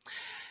do.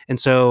 And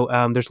so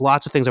there's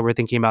lots of things that we're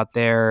thinking about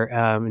there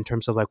in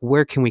terms of like,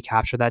 where can we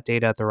capture that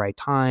data at the right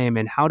time,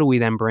 and how do we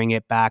then bring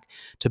it back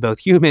to both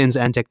humans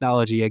and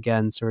technology,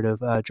 again, sort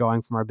of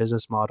drawing from our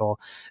business model.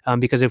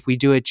 Because if we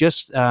do it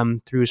just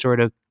through sort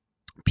of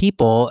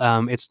people,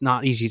 it's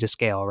not easy to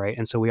scale, right?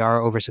 And so we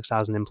are over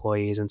 6,000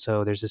 employees. And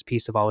so there's this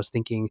piece of always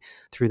thinking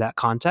through that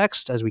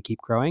context as we keep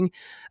growing.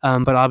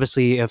 But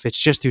obviously, if it's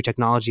just through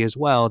technology as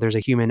well, there's a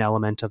human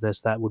element of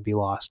this that would be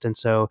lost. And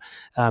so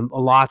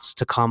lots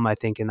to come, I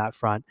think, in that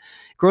front.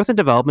 Growth and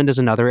development is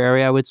another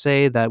area I would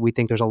say that we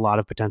think there's a lot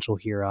of potential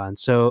here on.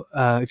 So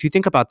if you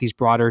think about these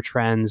broader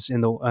trends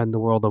in the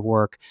world of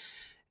work,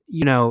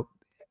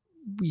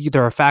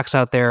 there are facts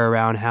out there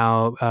around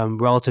how,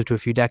 relative to a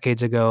few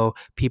decades ago,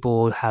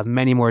 people have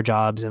many more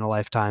jobs in a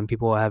lifetime.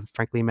 People have,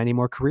 frankly, many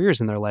more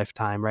careers in their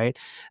lifetime, right?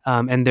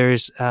 And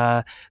there's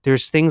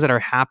things that are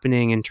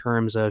happening in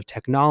terms of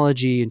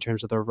technology, in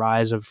terms of the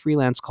rise of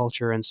freelance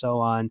culture, and so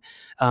on,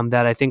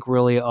 that I think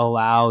really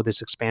allow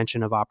this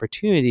expansion of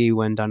opportunity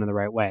when done in the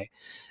right way.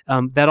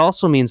 That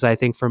also means that I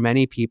think for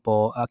many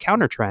people, a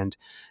counter trend,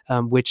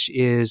 which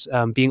is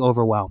being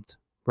overwhelmed.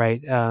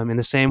 Right. In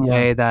the same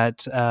way that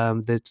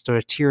the sort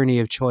of tyranny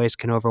of choice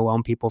can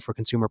overwhelm people for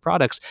consumer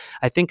products,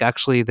 I think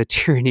actually the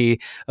tyranny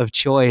of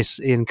choice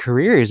in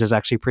careers is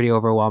actually pretty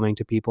overwhelming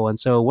to people. And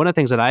so one of the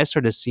things that I've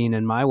sort of seen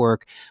in my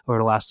work over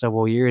the last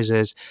several years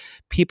is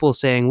people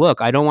saying,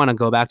 look, I don't want to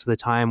go back to the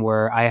time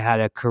where I had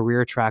a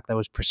career track that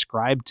was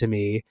prescribed to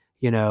me,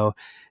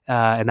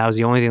 and that was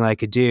the only thing that I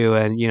could do.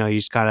 And, you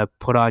just kind of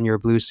put on your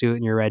blue suit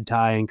and your red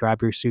tie and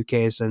grab your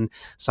suitcase and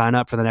sign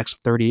up for the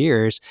next 30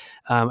 years.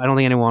 I don't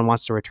think anyone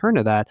wants to return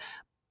to that.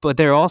 But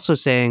they're also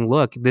saying,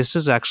 look, this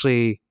is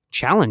actually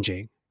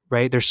challenging,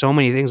 right? There's so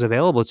many things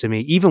available to me,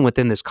 even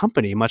within this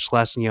company, much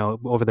less,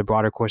 over the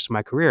broader course of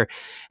my career.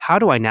 How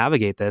do I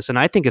navigate this? And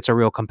I think it's a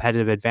real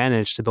competitive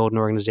advantage to build an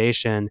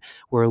organization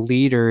where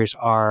leaders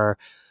are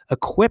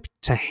equipped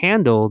to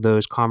handle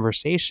those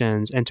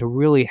conversations and to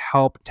really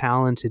help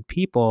talented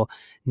people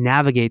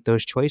navigate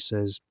those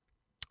choices.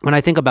 When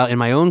I think about in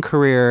my own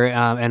career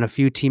and a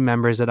few team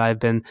members that I've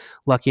been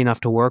lucky enough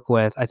to work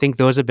with, I think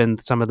those have been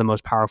some of the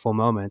most powerful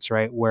moments,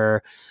 right?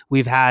 Where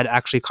we've had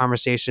actually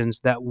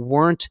conversations that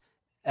weren't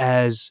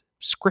as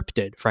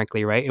scripted,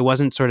 frankly, right? It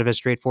wasn't sort of as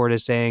straightforward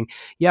as saying,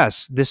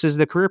 yes, this is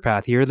the career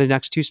path. Here are the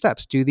next two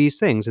steps, do these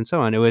things, and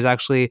so on. It was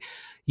actually,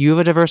 you have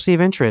a diversity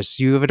of interests,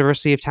 you have a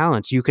diversity of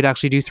talents, you could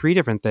actually do three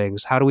different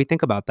things. How do we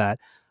think about that?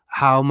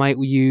 How might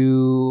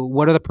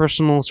what are the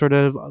personal sort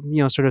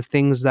of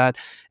things that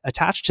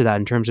attach to that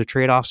in terms of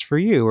trade-offs for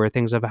you, or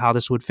things of how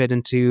this would fit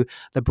into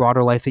the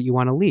broader life that you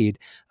want to lead?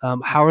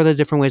 How are the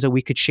different ways that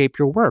we could shape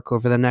your work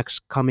over the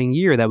next coming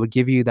year that would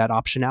give you that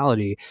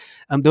optionality?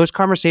 Those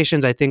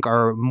conversations, I think,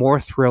 are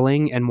more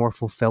thrilling and more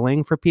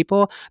fulfilling for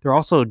people. They're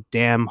also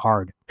damn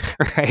hard,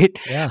 right?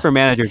 Yeah. For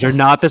managers. They're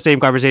not the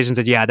same conversations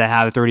that you had to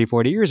have 30,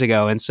 40 years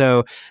ago. And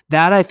so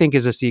that, I think,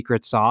 is a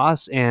secret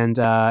sauce. And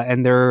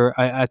there are,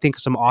 I think,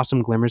 some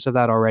awesome glimmers of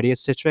that already at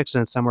Stitch Fix,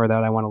 and it's somewhere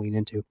that I want to lean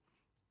into.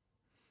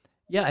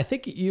 Yeah, I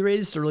think you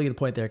raised a really good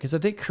point there, because I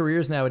think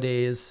careers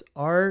nowadays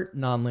are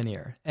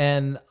nonlinear.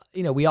 And,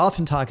 we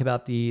often talk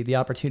about the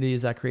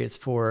opportunities that creates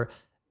for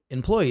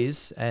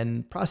employees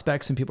and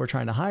prospects and people are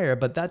trying to hire,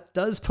 but that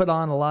does put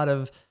on a lot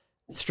of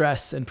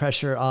stress and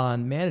pressure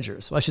on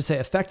managers. Well, I should say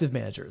effective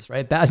managers,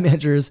 right? Bad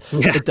managers, it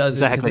doesn't, because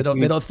exactly.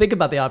 they don't think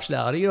about the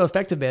optionality.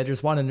 Effective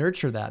managers want to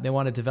nurture that. They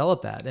want to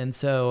develop that. And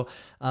so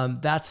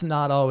that's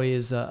not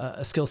always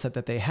a skill set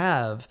that they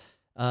have.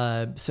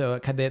 So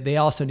they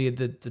also need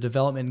the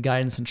development,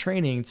 guidance, and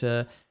training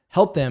to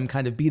help them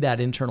kind of be that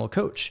internal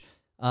coach.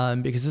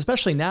 Because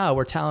especially now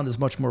where talent is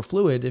much more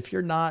fluid, if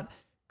you're not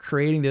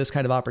creating those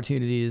kind of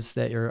opportunities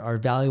that are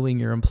valuing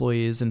your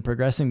employees and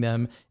progressing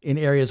them in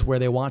areas where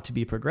they want to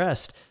be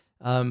progressed,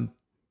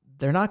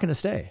 they're not going to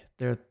stay.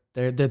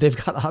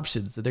 They've got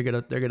options that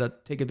they're gonna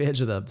take advantage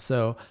of them.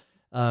 So,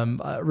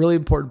 a really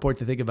important point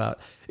to think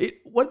about.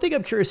 One thing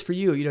I'm curious for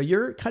you,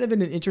 you're kind of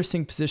in an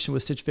interesting position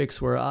with Stitch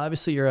Fix, where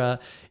obviously you're a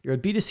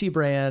B2C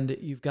brand.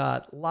 You've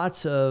got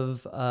lots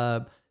of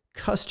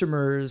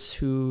customers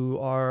who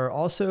are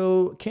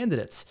also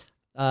candidates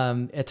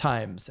at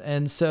times,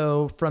 and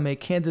so from a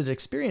candidate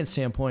experience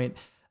standpoint,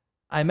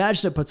 I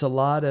imagine it puts a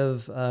lot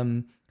of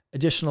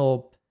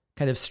additional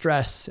kind of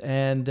stress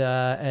and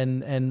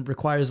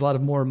requires a lot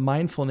of more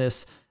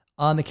mindfulness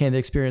on the candidate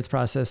experience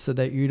process, so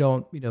that you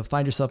don't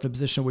find yourself in a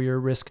position where you're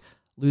at risk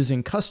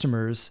losing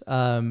customers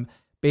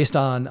based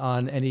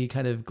on any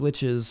kind of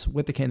glitches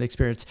with the candidate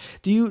experience.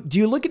 Do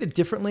you look at it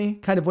differently,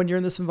 kind of when you're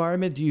in this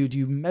environment? Do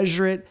you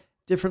measure it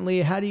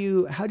differently? How do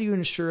you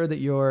ensure that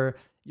your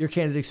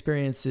candidate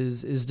experience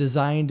is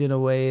designed in a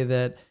way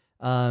that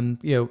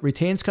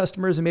retains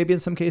customers and maybe in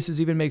some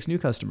cases even makes new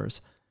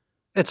customers?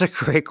 It's a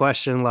great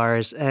question,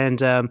 Lars.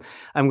 And I'm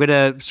going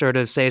to sort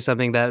of say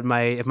something that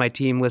if my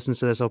team listens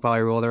to this, they'll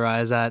probably roll their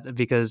eyes at,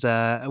 because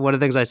one of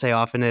the things I say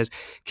often is,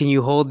 can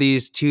you hold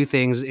these two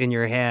things in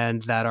your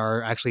hand that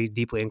are actually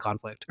deeply in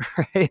conflict,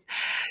 right?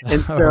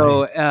 And All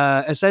so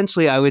right.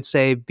 essentially, I would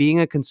say being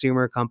a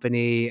consumer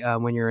company,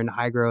 when you're in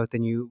high growth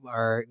and you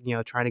are,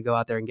 trying to go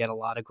out there and get a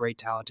lot of great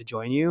talent to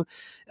join you,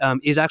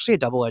 is actually a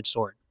double-edged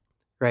sword.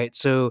 Right.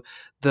 So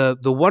the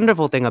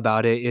wonderful thing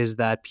about it is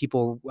that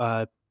people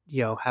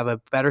have a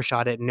better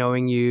shot at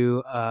knowing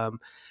you,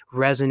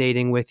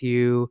 resonating with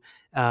you,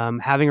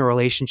 having a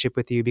relationship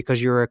with you, because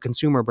you're a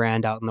consumer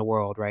brand out in the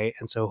world, right?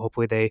 And so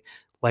hopefully they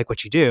like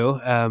what you do.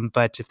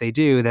 But if they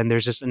do, then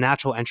there's just a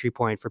natural entry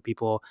point for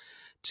people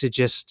to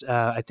just,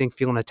 I think,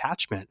 feel an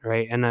attachment,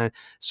 right? And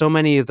so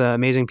many of the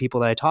amazing people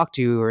that I talk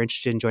to who are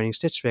interested in joining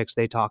Stitch Fix,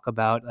 they talk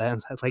about,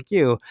 like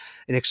you,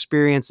 an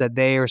experience that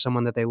they or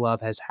someone that they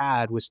love has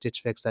had with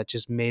Stitch Fix that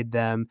just made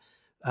them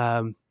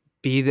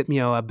be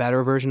a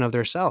better version of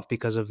their self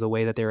because of the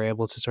way that they're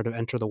able to sort of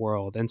enter the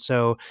world. And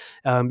so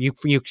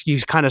you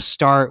kind of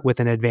start with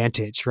an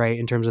advantage, right,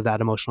 in terms of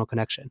that emotional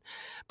connection.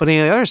 But on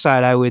the other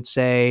side, I would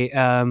say,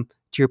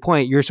 to your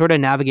point, you're sort of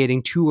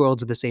navigating two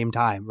worlds at the same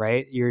time,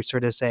 right? You're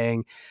sort of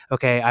saying,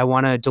 okay, I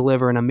want to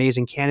deliver an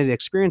amazing candidate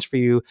experience for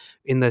you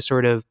in the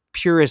sort of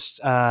purest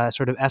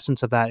sort of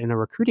essence of that in a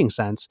recruiting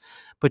sense.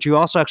 But you're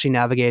also actually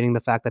navigating the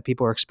fact that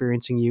people are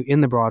experiencing you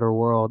in the broader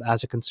world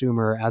as a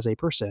consumer, as a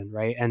person,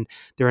 right? And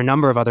there are a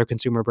number of other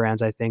consumer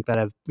brands, I think, that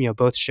have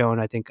both shown,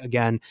 I think,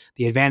 again,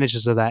 the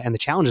advantages of that and the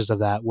challenges of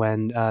that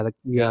when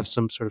you Yeah. have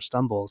some sort of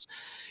stumbles.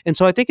 And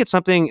so I think it's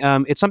something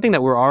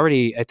that we're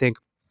already, I think,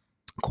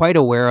 quite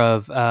aware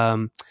of,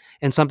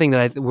 and something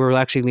that we're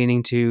actually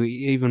leaning to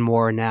even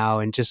more now,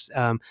 and just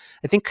I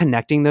think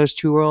connecting those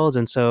two worlds.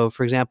 And so,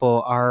 for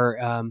example,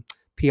 our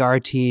PR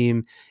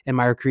team and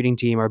my recruiting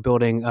team are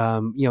building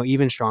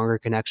even stronger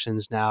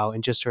connections now,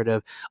 and just sort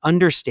of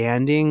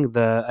understanding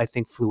the, I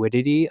think,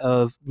 fluidity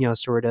of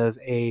sort of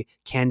a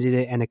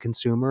candidate and a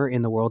consumer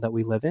in the world that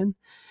we live in,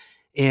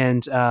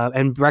 and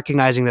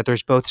recognizing that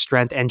there's both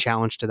strength and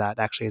challenge to that,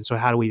 actually. And so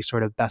how do we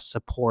sort of best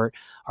support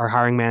our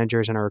hiring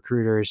managers and our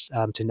recruiters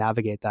to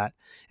navigate that?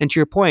 And to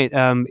your point,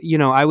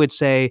 I would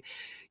say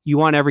you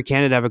want every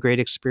candidate to have a great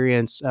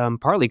experience,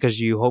 partly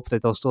because you hope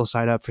that they'll still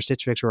sign up for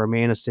Stitch Fix or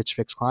remain a Stitch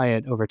Fix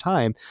client over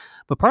time.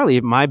 But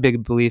partly my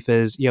big belief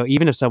is,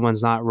 even if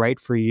someone's not right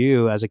for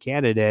you as a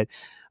candidate,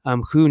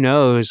 who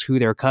knows who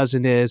their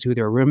cousin is, who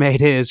their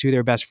roommate is, who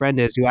their best friend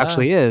is, who Yeah.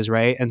 actually is,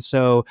 right? And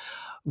so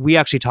we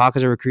actually talk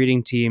as a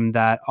recruiting team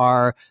that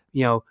are,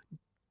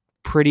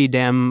 pretty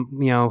damn,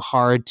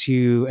 hard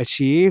to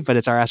achieve, but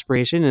it's our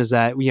aspiration is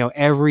that,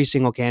 every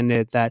single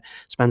candidate that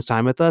spends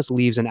time with us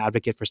leaves an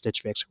advocate for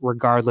Stitch Fix,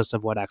 regardless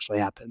of what actually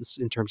happens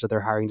in terms of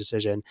their hiring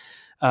decision.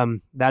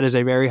 That is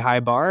a very high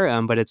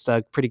bar, but it's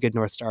a pretty good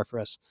North Star for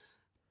us.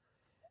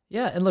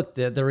 Yeah, and look,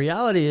 the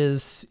reality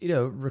is,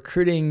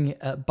 recruiting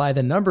by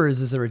the numbers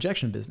is a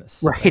rejection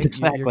business, Right, right? You're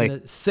exactly. going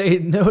to say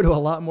no to a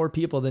lot more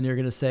people than you're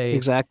going to say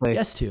Exactly.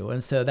 yes to,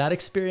 and so that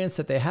experience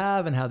that they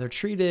have and how they're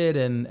treated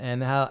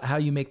and how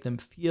you make them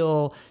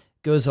feel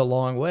goes a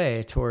long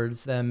way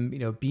towards them,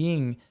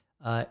 being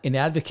an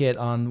advocate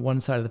on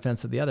one side of the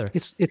fence or the other.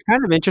 It's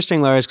kind of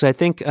interesting, Lars, because I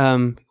think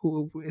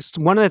it's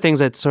one of the things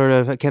that sort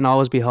of can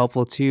always be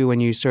helpful too when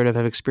you sort of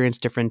have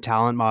experienced different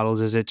talent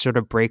models is it sort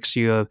of breaks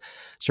you of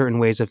certain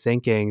ways of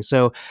thinking.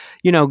 So,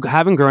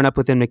 having grown up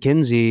within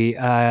McKinsey,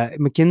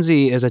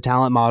 McKinsey is a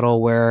talent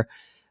model where,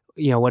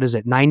 what is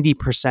it?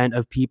 90%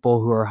 of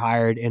people who are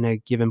hired in a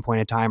given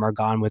point in time are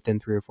gone within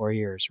 3 or 4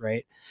 years,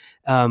 right?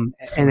 And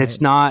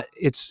Right.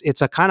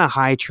 it's a kind of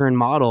high churn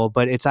model,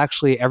 but it's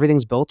actually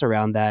everything's built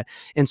around that.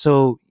 And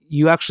so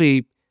you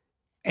actually,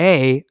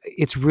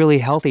 it's really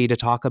healthy to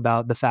talk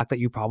about the fact that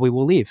you probably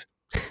will leave.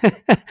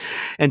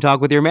 and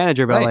talk with your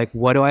manager about Right. like,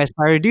 what do I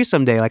aspire to do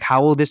someday? Like,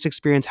 how will this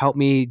experience help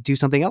me do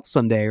something else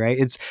someday? Right.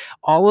 It's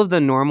all of the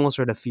normal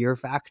sort of fear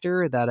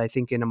factor that I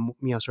think in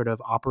a, sort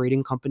of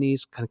operating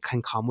companies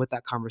can come with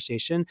that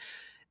conversation.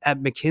 At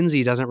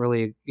McKinsey doesn't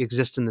really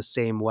exist in the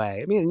same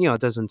way. I mean, it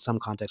does in some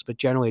context, but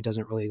generally it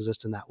doesn't really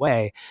exist in that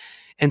way.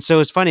 And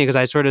so it's funny because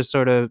I sort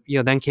of,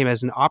 then came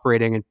as an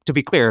operating, and to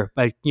be clear,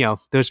 like,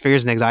 those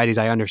fears and anxieties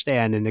I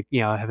understand and,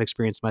 have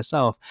experienced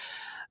myself.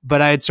 But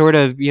I had sort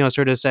of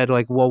said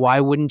like, well, why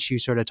wouldn't you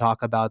sort of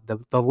talk about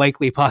the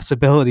likely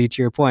possibility,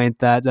 to your point,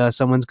 that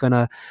someone's going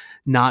to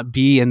not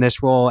be in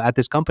this role at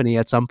this company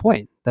at some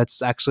point?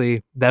 That's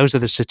actually, those are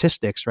the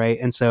statistics, right?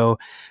 And so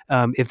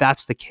if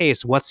that's the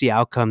case, what's the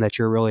outcome that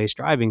you're really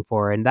striving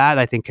for? And that,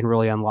 I think, can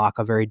really unlock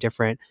a very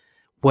different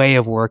way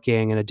of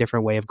working and a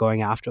different way of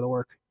going after the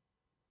work.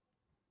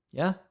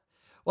 Yeah.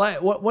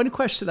 Well, one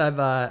question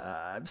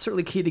I'm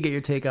certainly keen to get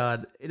your take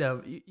on.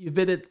 You've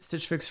been at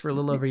Stitch Fix for a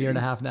little over a year and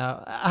a half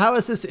now. How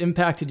has this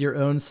impacted your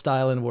own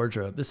style and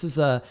wardrobe? This is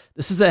a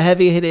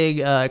heavy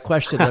hitting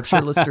question. I'm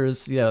sure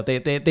listeners,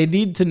 they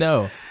need to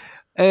know.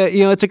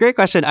 It's a great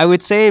question. I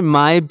would say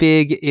my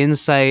big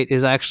insight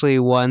is actually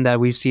one that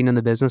we've seen in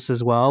the business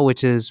as well,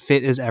 which is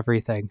fit is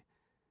everything.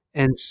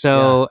 And Yeah.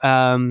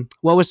 so,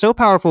 what was so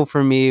powerful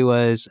for me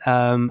was,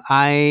 all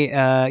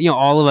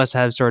of us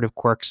have sort of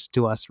quirks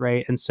to us,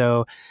 right? And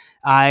so,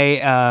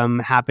 I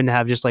happen to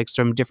have just like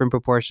some different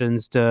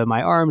proportions to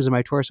my arms and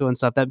my torso and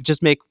stuff that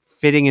just make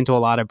fitting into a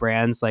lot of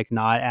brands like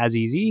not as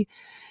easy.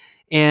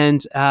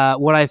 And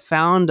what I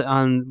found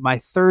on my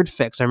third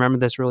fix, I remember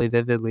this really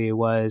vividly,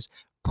 was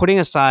putting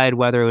aside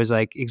whether it was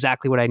like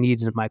exactly what I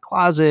needed in my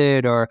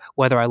closet or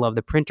whether I love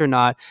the print or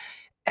not,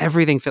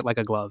 everything fit like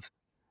a glove,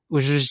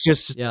 which was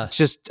just Yeah.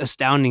 just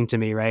astounding to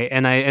me, right?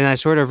 And I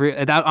sort of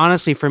that,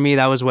 honestly, for me,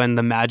 that was when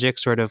the magic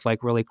sort of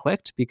like really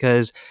clicked,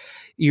 because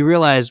you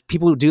realize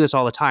people do this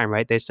all the time,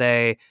 right? They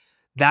say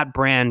that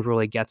brand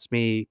really gets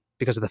me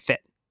because of the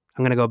fit.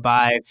 I'm going to go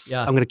buy,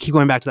 Yeah. I'm going to keep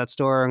going back to that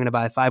store. I'm going to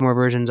buy 5 more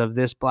versions of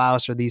this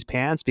blouse or these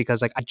pants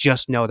because like I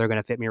just know they're going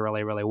to fit me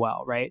really, really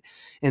well. Right.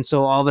 And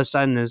so all of a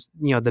sudden is,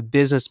 the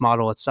business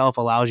model itself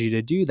allows you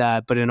to do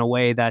that, but in a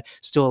way that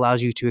still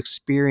allows you to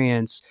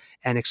experience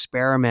and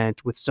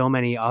experiment with so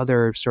many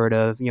other sort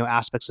of,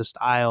 aspects of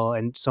style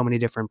and so many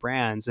different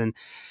brands. And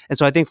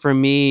so I think for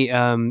me,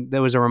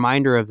 there was a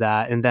reminder of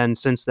that. And then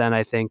since then,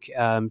 I think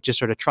just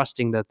sort of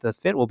trusting that the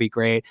fit will be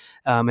great,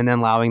 and then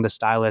allowing the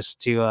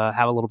stylist to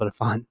have a little bit of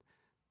fun.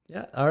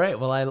 Yeah. All right.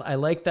 Well, I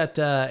like that.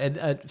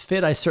 And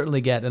fit I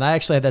certainly get. And I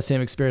actually had that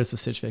same experience with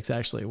Stitch Fix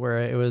actually,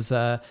 where it was,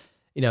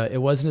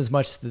 it wasn't as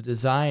much the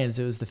designs,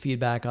 it was the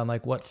feedback on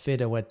like what fit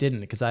and what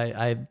didn't. Cause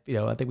I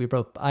think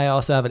I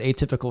also have an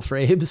atypical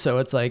frame. So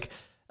it's like,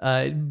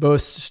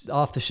 most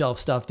off the shelf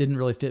stuff didn't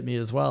really fit me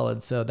as well.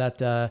 And so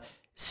that,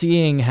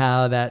 seeing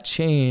how that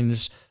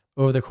changed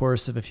over the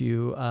course of a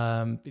few,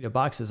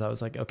 boxes, I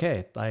was like,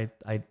 okay,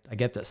 I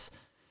get this.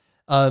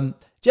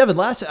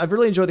 Jevan, I've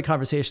really enjoyed the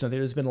conversation. I think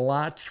there's been a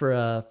lot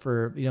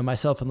for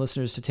myself and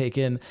listeners to take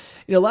in.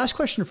 Last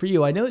question for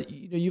you. I know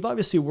you've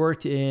obviously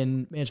worked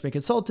in management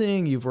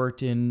consulting. You've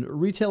worked in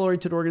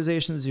retail-oriented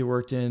organizations. You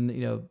worked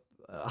in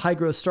high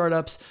growth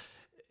startups.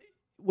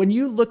 When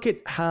you look at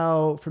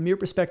how, from your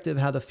perspective,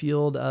 how the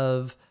field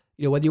of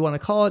whether you want to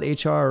call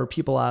it HR or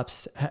people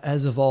ops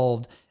has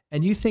evolved,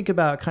 and you think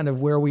about kind of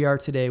where we are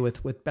today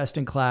with best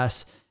in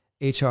class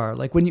HR,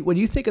 like when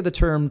you think of the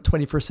term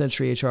 21st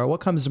century HR,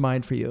 what comes to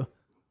mind for you?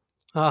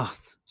 Oh,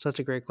 such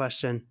a great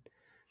question.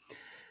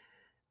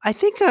 I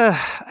think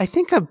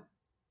a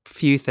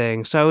few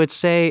things. So I would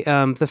say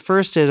the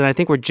first is, and I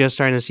think we're just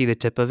starting to see the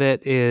tip of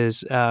it,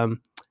 is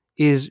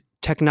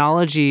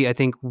technology, I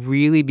think,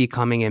 really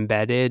becoming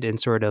embedded in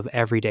sort of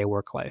everyday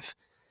work life.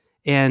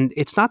 And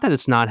it's not that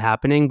it's not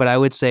happening, but I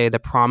would say the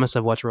promise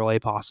of what's really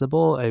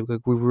possible,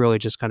 we really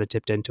just kind of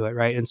tipped into it,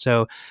 right? And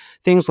so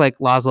things like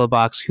Laszlo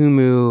Bock's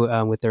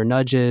Humu, with their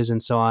nudges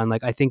and so on,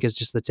 like I think is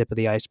just the tip of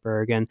the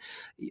iceberg. And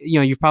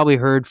you've probably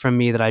heard from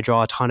me that I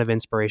draw a ton of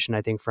inspiration,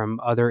 I think, from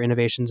other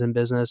innovations in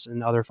business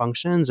and other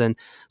functions. And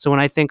so when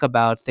I think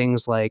about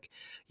things like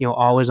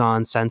always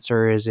on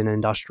sensors in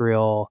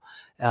industrial,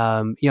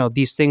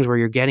 these things where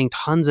you're getting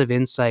tons of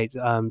insight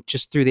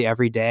just through the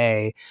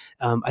everyday.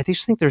 I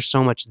just think there's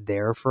so much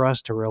there for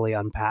us to really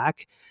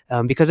unpack.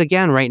 Because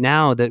again, right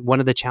now, that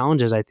one of the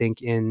challenges I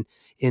think in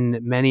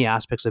many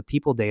aspects of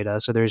people data.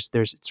 So there's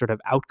sort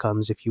of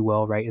outcomes, if you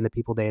will, right, in the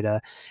people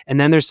data, and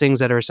then there's things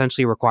that are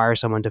essentially require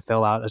someone to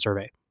fill out a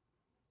survey,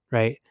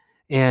 right?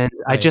 And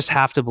I Right. just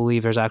have to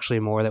believe there's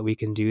actually more that we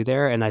can do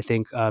there. And I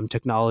think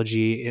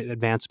technology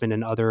advancement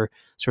in other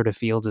sort of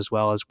fields as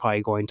well is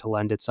probably going to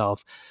lend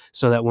itself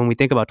so that when we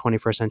think about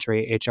 21st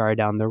century HR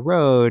down the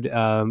road,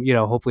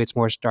 hopefully it's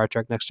more Star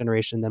Trek Next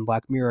Generation than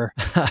Black Mirror.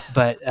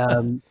 But,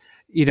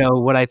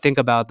 what I think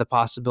about the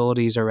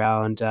possibilities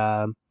around,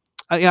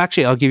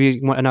 actually, I'll give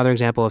you another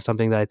example of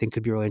something that I think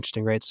could be really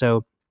interesting, right?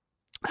 So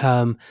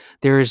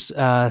there's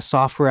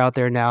software out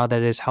there now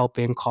that is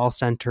helping call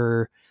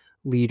center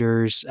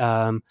leaders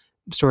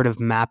sort of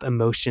map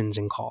emotions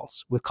in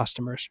calls with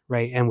customers,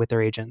 right, and with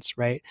their agents,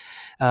 right?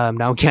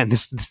 Now, again,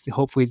 this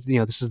hopefully,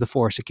 this is the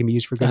force; it can be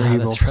used for good or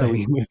evil. That's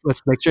right. So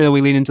let's make sure that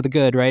we lean into the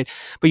good, right?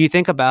 But you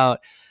think about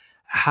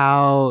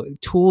how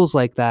tools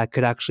like that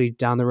could actually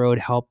down the road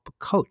help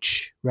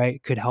coach,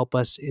 right? Could help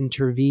us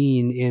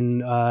intervene in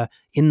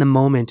the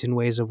moment in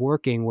ways of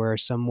working where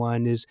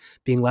someone is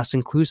being less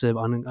inclusive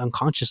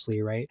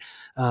unconsciously, right?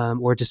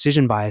 Or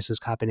decision bias is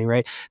happening,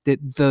 right?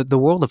 The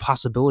world of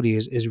possibility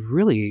is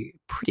really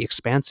pretty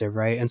expansive,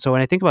 right? And so when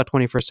I think about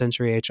 21st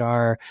century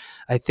HR,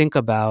 I think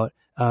about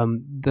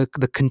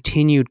the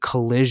continued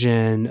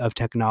collision of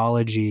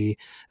technology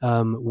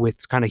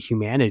with kind of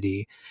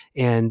humanity,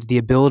 and the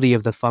ability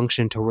of the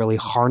function to really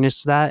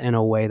harness that in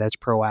a way that's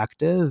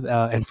proactive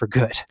and for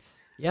good.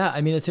 Yeah,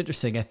 I mean, it's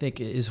interesting. I think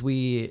as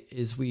we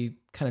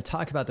kind of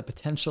talk about the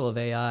potential of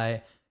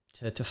AI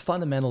to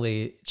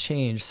fundamentally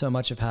change so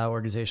much of how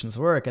organizations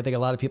work, I think a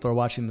lot of people are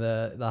watching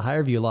the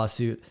HireVue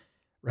lawsuit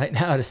right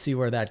now to see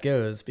where that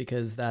goes,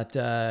 because that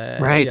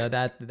Right.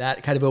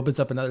 that kind of opens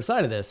up another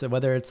side of this. And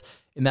whether it's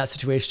in that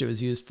situation it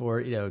was used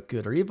for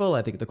good or evil,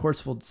 I think the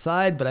courts will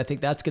decide. But I think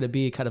that's going to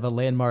be kind of a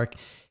landmark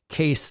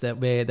case that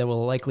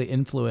will likely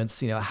influence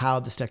how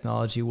this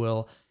technology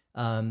will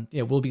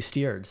will be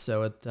steered.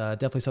 So it's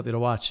definitely something to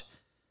watch.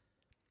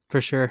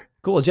 For sure.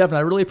 Cool, Jevan. I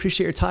really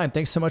appreciate your time.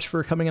 Thanks so much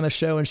for coming on the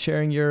show and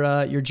sharing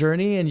your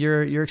journey and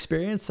your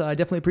experience. I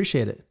definitely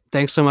appreciate it.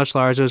 Thanks so much,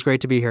 Lars. It was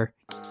great to be here.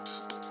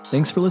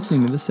 Thanks for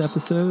listening to this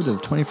episode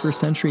of 21st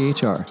Century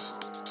HR.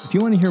 If you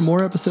want to hear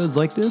more episodes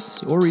like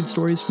this or read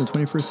stories from the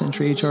 21st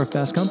Century HR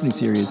Fast Company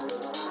series,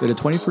 go to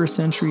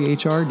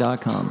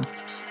 21stcenturyhr.com.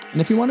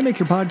 And if you want to make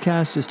your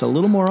podcast just a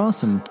little more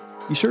awesome,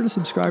 be sure to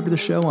subscribe to the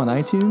show on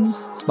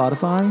iTunes,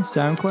 Spotify,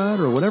 SoundCloud,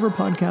 or whatever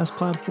podcast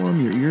platform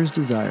your ears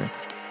desire.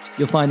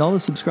 You'll find all the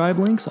subscribe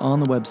links on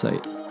the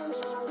website.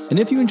 And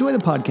if you enjoy the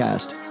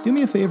podcast, do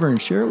me a favor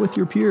and share it with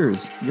your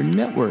peers, your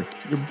network,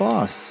 your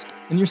boss,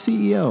 and your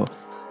CEO.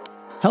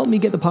 Help me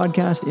get the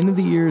podcast into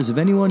the ears of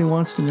anyone who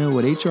wants to know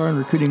what HR and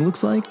recruiting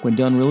looks like when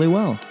done really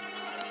well.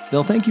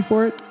 They'll thank you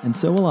for it, and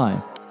so will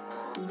I.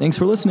 Thanks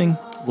for listening.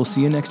 We'll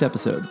see you next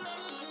episode.